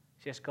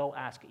 She says, go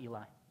ask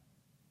Eli.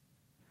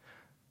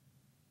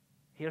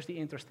 Here's the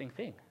interesting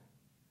thing.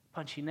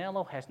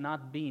 Punchinello has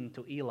not been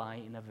to Eli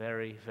in a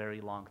very,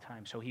 very long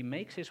time. So he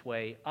makes his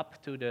way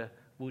up to the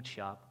wood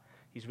shop.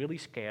 He's really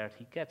scared.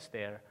 He gets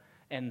there,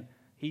 and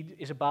he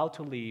is about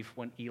to leave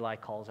when Eli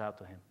calls out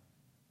to him.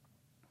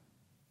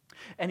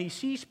 And he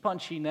sees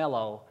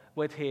Punchinello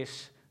with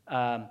his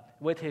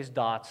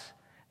dots,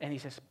 and he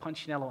says,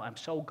 Punchinello, I'm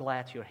so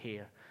glad you're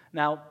here.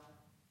 Now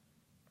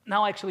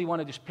I actually want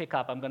to just pick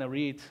up. I'm going to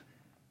read.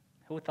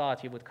 Who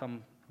thought you would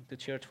come to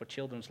church for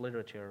children's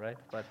literature, right?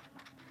 But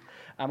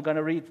I'm going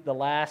to read the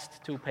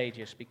last 2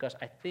 pages because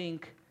I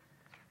think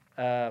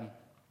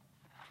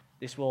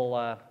this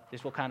will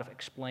kind of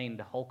explain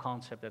the whole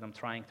concept that I'm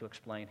trying to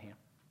explain here.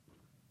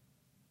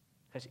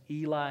 Because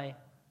Eli,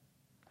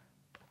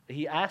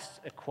 he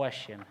asks a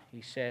question.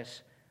 He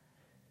says,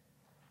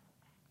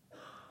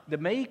 the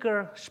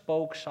maker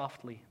spoke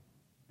softly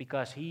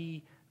because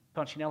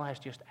Punchinello has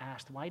just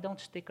asked, why don't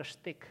stickers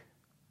stick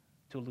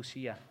to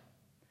Lucia?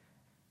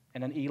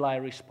 And then Eli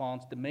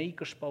responds, the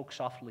maker spoke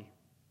softly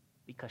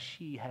because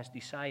she has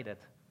decided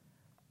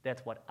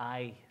that what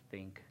I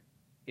think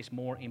is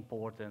more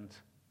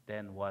important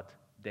than what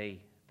they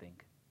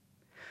think.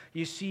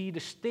 You see, the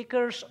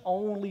stickers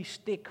only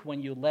stick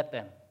when you let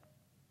them.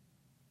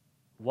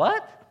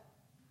 What?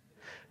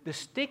 The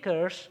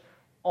stickers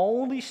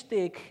only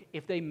stick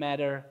if they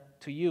matter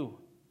to you.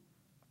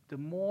 The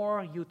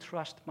more you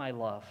trust my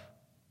love,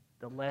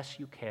 the less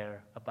you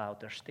care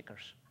about their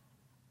stickers.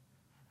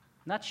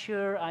 Not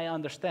sure I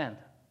understand.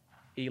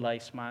 Eli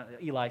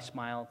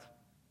smiled.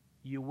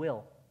 You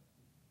will.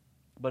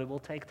 But it will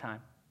take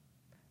time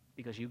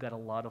because you got a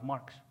lot of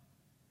marks.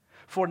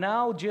 For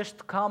now,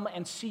 just come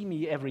and see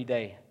me every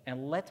day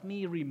and let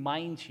me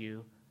remind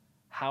you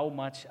how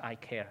much I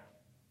care.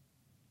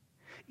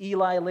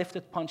 Eli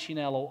lifted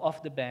Punchinello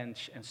off the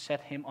bench and set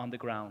him on the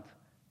ground.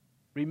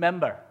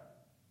 Remember,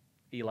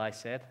 Eli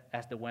said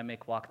as the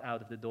Wemmick walked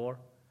out of the door,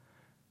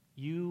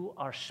 you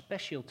are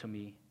special to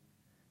me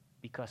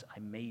because I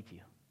made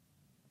you,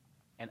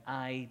 and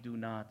I do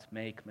not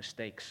make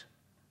mistakes.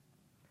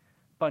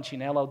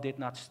 Punchinello did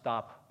not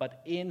stop,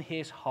 but in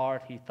his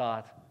heart he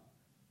thought,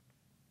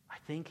 I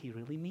think he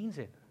really means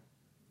it.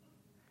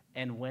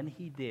 And when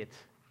he did,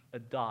 a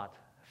dot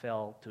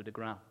fell to the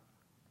ground.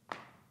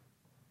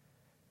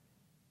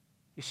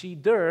 You see,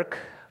 Dirk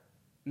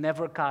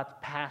never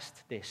got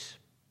past this.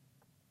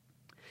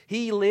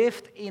 He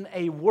lived in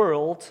a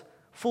world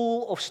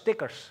full of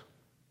stickers,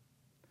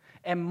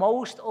 and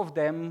most of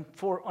them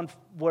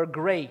were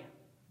gray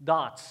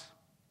dots.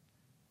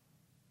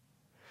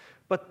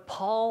 But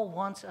Paul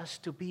wants us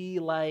to be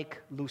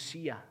like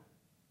Lucia,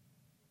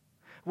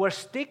 where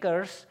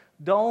stickers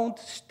don't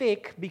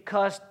stick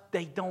because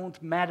they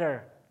don't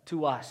matter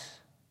to us.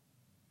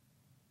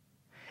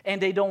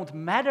 And they don't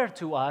matter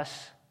to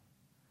us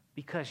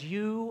because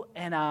you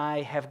and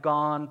I have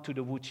gone to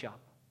the woodshop,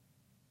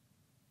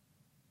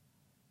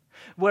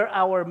 where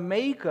our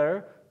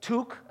Maker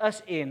took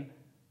us in,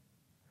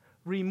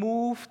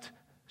 removed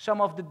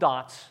some of the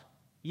dots,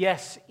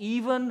 yes,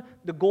 even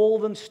the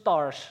golden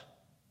stars,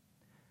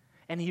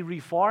 and He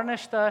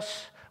revarnished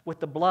us with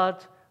the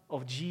blood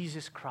of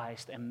Jesus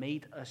Christ and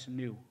made us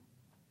new.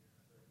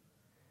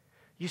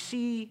 You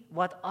see,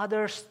 what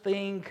others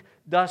think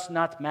does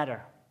not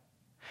matter.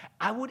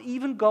 I would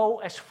even go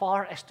as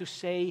far as to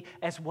say,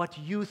 as what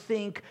you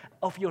think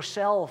of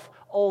yourself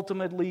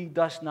ultimately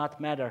does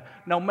not matter.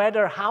 No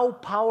matter how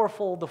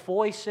powerful the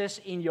voices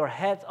in your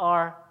head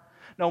are,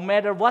 no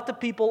matter what the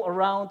people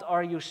around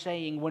are you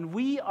saying, when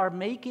we are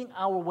making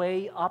our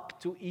way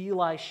up to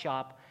Eli's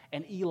shop,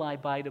 and Eli,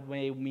 by the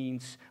way,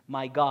 means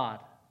my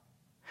God,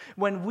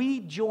 when we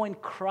join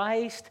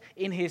Christ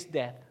in his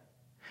death,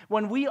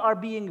 when we are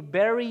being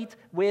buried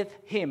with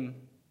him,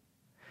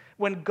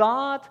 when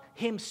God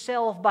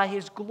himself, by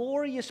his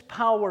glorious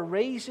power,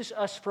 raises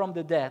us from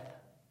the dead,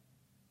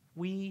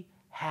 we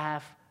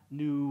have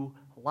new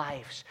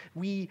lives.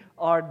 We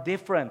are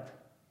different.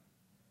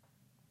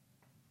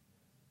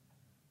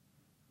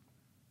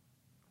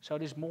 So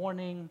this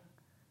morning,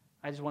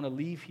 I just want to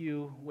leave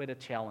you with a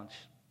challenge.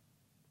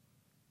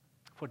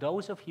 For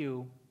those of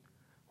you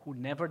who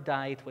never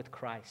died with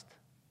Christ,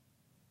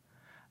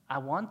 I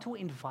want to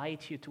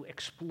invite you to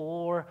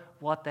explore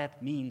what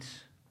that means.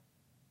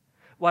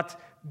 What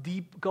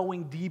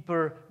going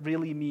deeper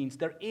really means.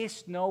 There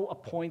is no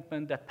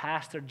appointment that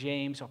Pastor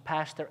James or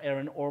Pastor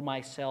Aaron or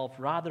myself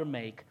rather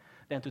make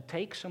than to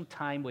take some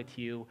time with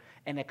you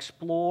and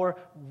explore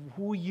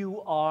who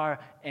you are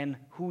and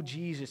who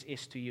Jesus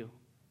is to you.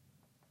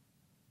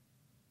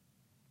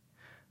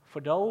 For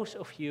those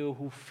of you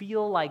who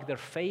feel like they're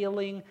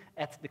failing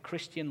at the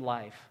Christian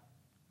life,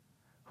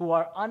 who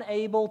are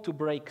unable to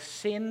break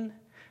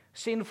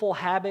sinful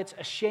habits,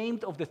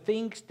 ashamed of the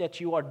things that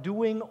you are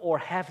doing or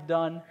have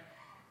done,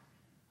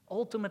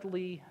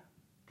 ultimately,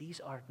 these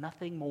are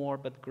nothing more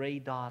but gray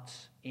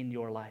dots in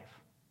your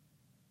life.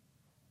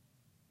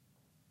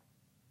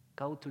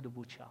 Go to the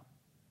woodshop.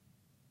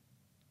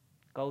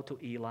 Go to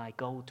Eli.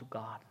 Go to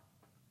God.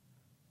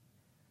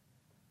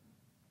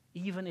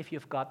 Even if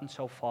you've gotten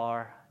so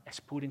far as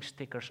putting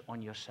stickers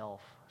on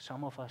yourself,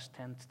 some of us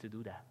tend to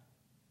do that.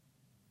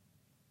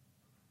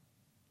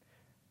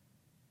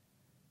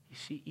 You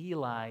see,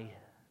 Eli,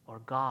 or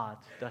God,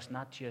 does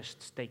not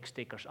just take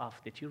stickers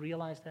off. Did you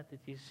realize that?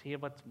 Did you hear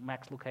what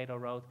Max Lucado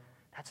wrote?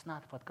 That's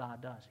not what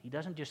God does. He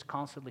doesn't just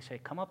constantly say,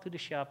 come up to the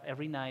shop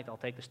every night, I'll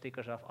take the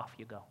stickers off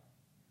you go.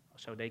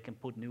 So they can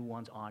put new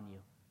ones on you.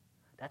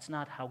 That's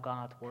not how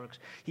God works.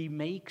 He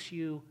makes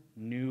you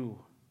new.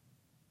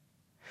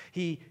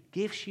 He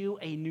gives you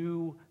a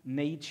new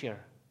nature.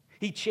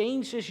 He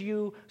changes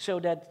you so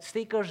that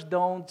stickers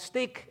don't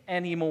stick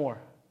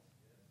anymore.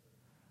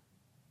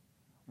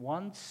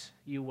 Once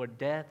you were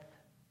dead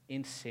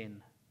in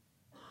sin,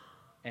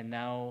 and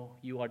now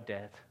you are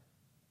dead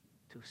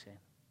to sin.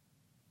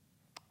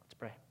 Let's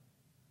pray.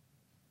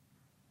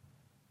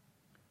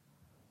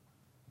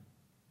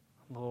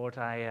 Lord,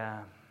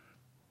 I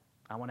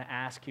want to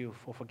ask you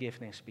for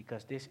forgiveness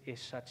because this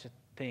is such a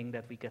thing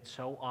that we get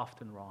so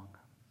often wrong.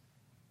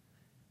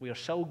 We are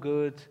so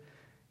good,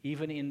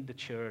 even in the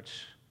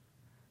church,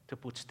 to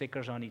put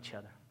stickers on each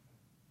other.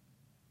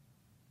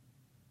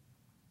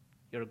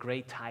 You're a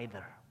great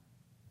tither.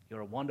 You're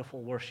a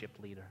wonderful worship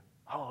leader.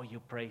 Oh, you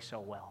pray so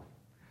well.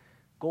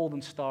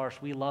 Golden stars,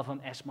 we love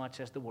them as much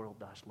as the world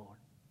does, Lord.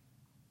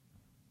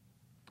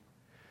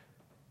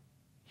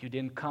 You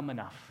didn't come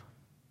enough.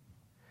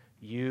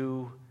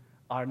 You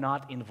are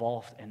not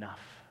involved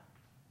enough.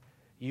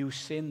 You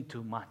sin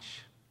too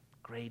much.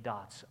 Gray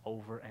dots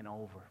over and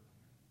over.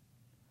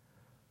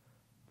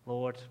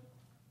 Lord,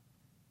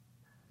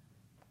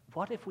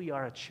 what if we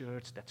are a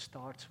church that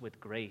starts with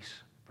grace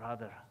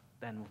rather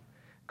than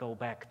go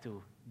back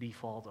to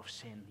default of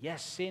sin?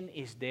 Yes, sin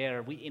is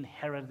there. We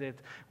inherited it.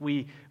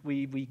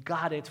 We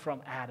got it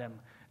from Adam.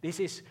 This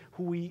is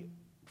who we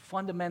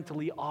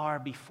fundamentally are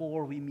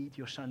before we meet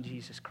your Son,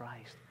 Jesus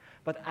Christ.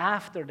 But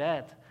after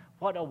that,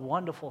 what a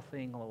wonderful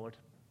thing, Lord.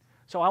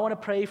 So I want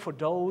to pray for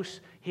those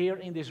here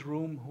in this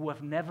room who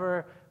have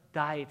never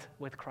died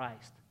with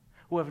Christ,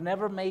 who have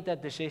never made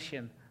that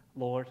decision,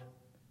 Lord.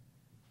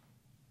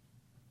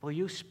 Will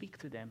you speak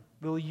to them?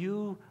 Will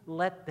you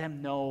let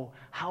them know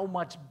how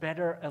much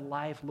better a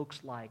life looks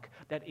like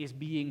that is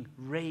being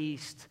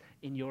raised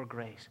in your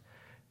grace?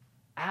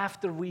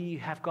 After we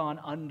have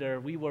gone under,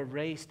 we were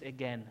raised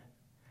again.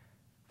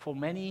 For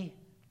many,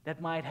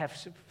 that might have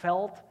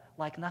felt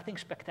like nothing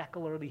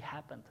spectacularly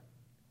happened.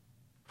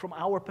 From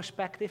our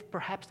perspective,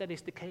 perhaps that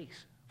is the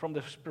case. From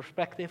the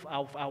perspective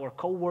of our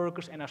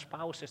co-workers and our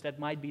spouses, that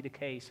might be the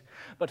case.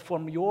 But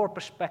from your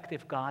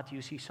perspective, God,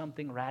 you see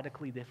something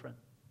radically different.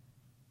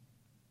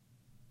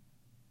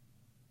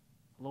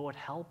 Lord,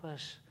 help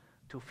us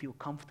to feel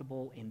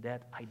comfortable in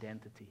that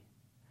identity.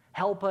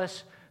 Help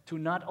us to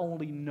not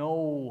only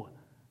know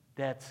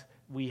that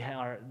we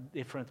are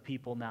different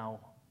people now,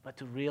 but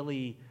to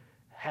really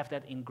have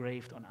that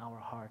engraved on our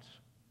hearts.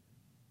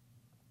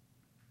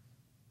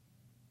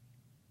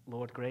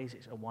 Lord, grace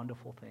is a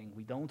wonderful thing.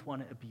 We don't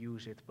want to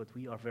abuse it, but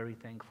we are very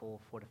thankful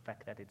for the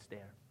fact that it's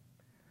there.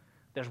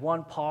 There's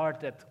one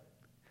part that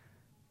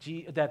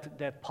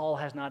Paul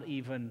has not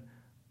even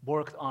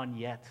worked on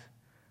yet.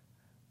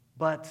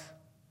 But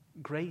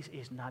grace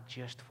is not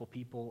just for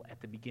people at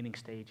the beginning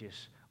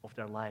stages of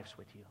their lives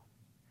with you.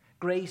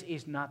 Grace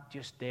is not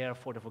just there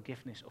for the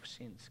forgiveness of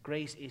sins.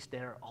 Grace is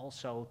there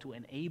also to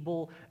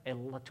enable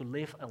to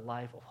live a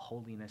life of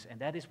holiness. And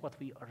that is what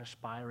we are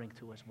aspiring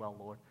to as well,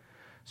 Lord.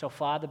 So,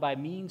 Father, by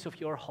means of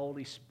your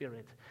Holy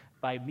Spirit,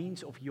 by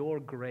means of your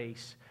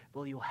grace,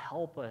 will you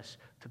help us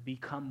to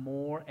become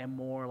more and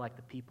more like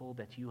the people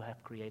that you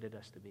have created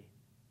us to be?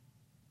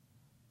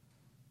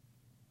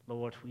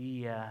 Lord,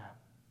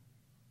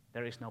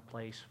 there is no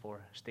place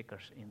for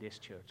stickers in this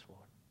church,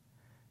 Lord.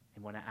 I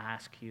want to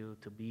ask you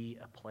to be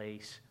a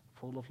place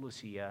full of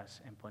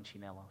Lucias and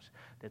Punchinellos,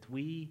 that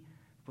we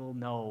will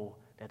know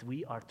that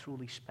we are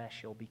truly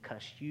special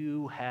because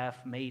you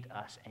have made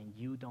us and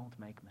you don't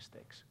make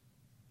mistakes.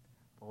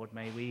 Lord,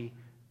 may we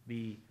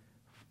be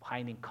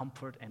finding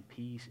comfort and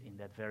peace in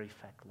that very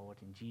fact, Lord.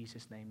 In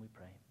Jesus' name we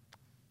pray.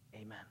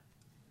 Amen.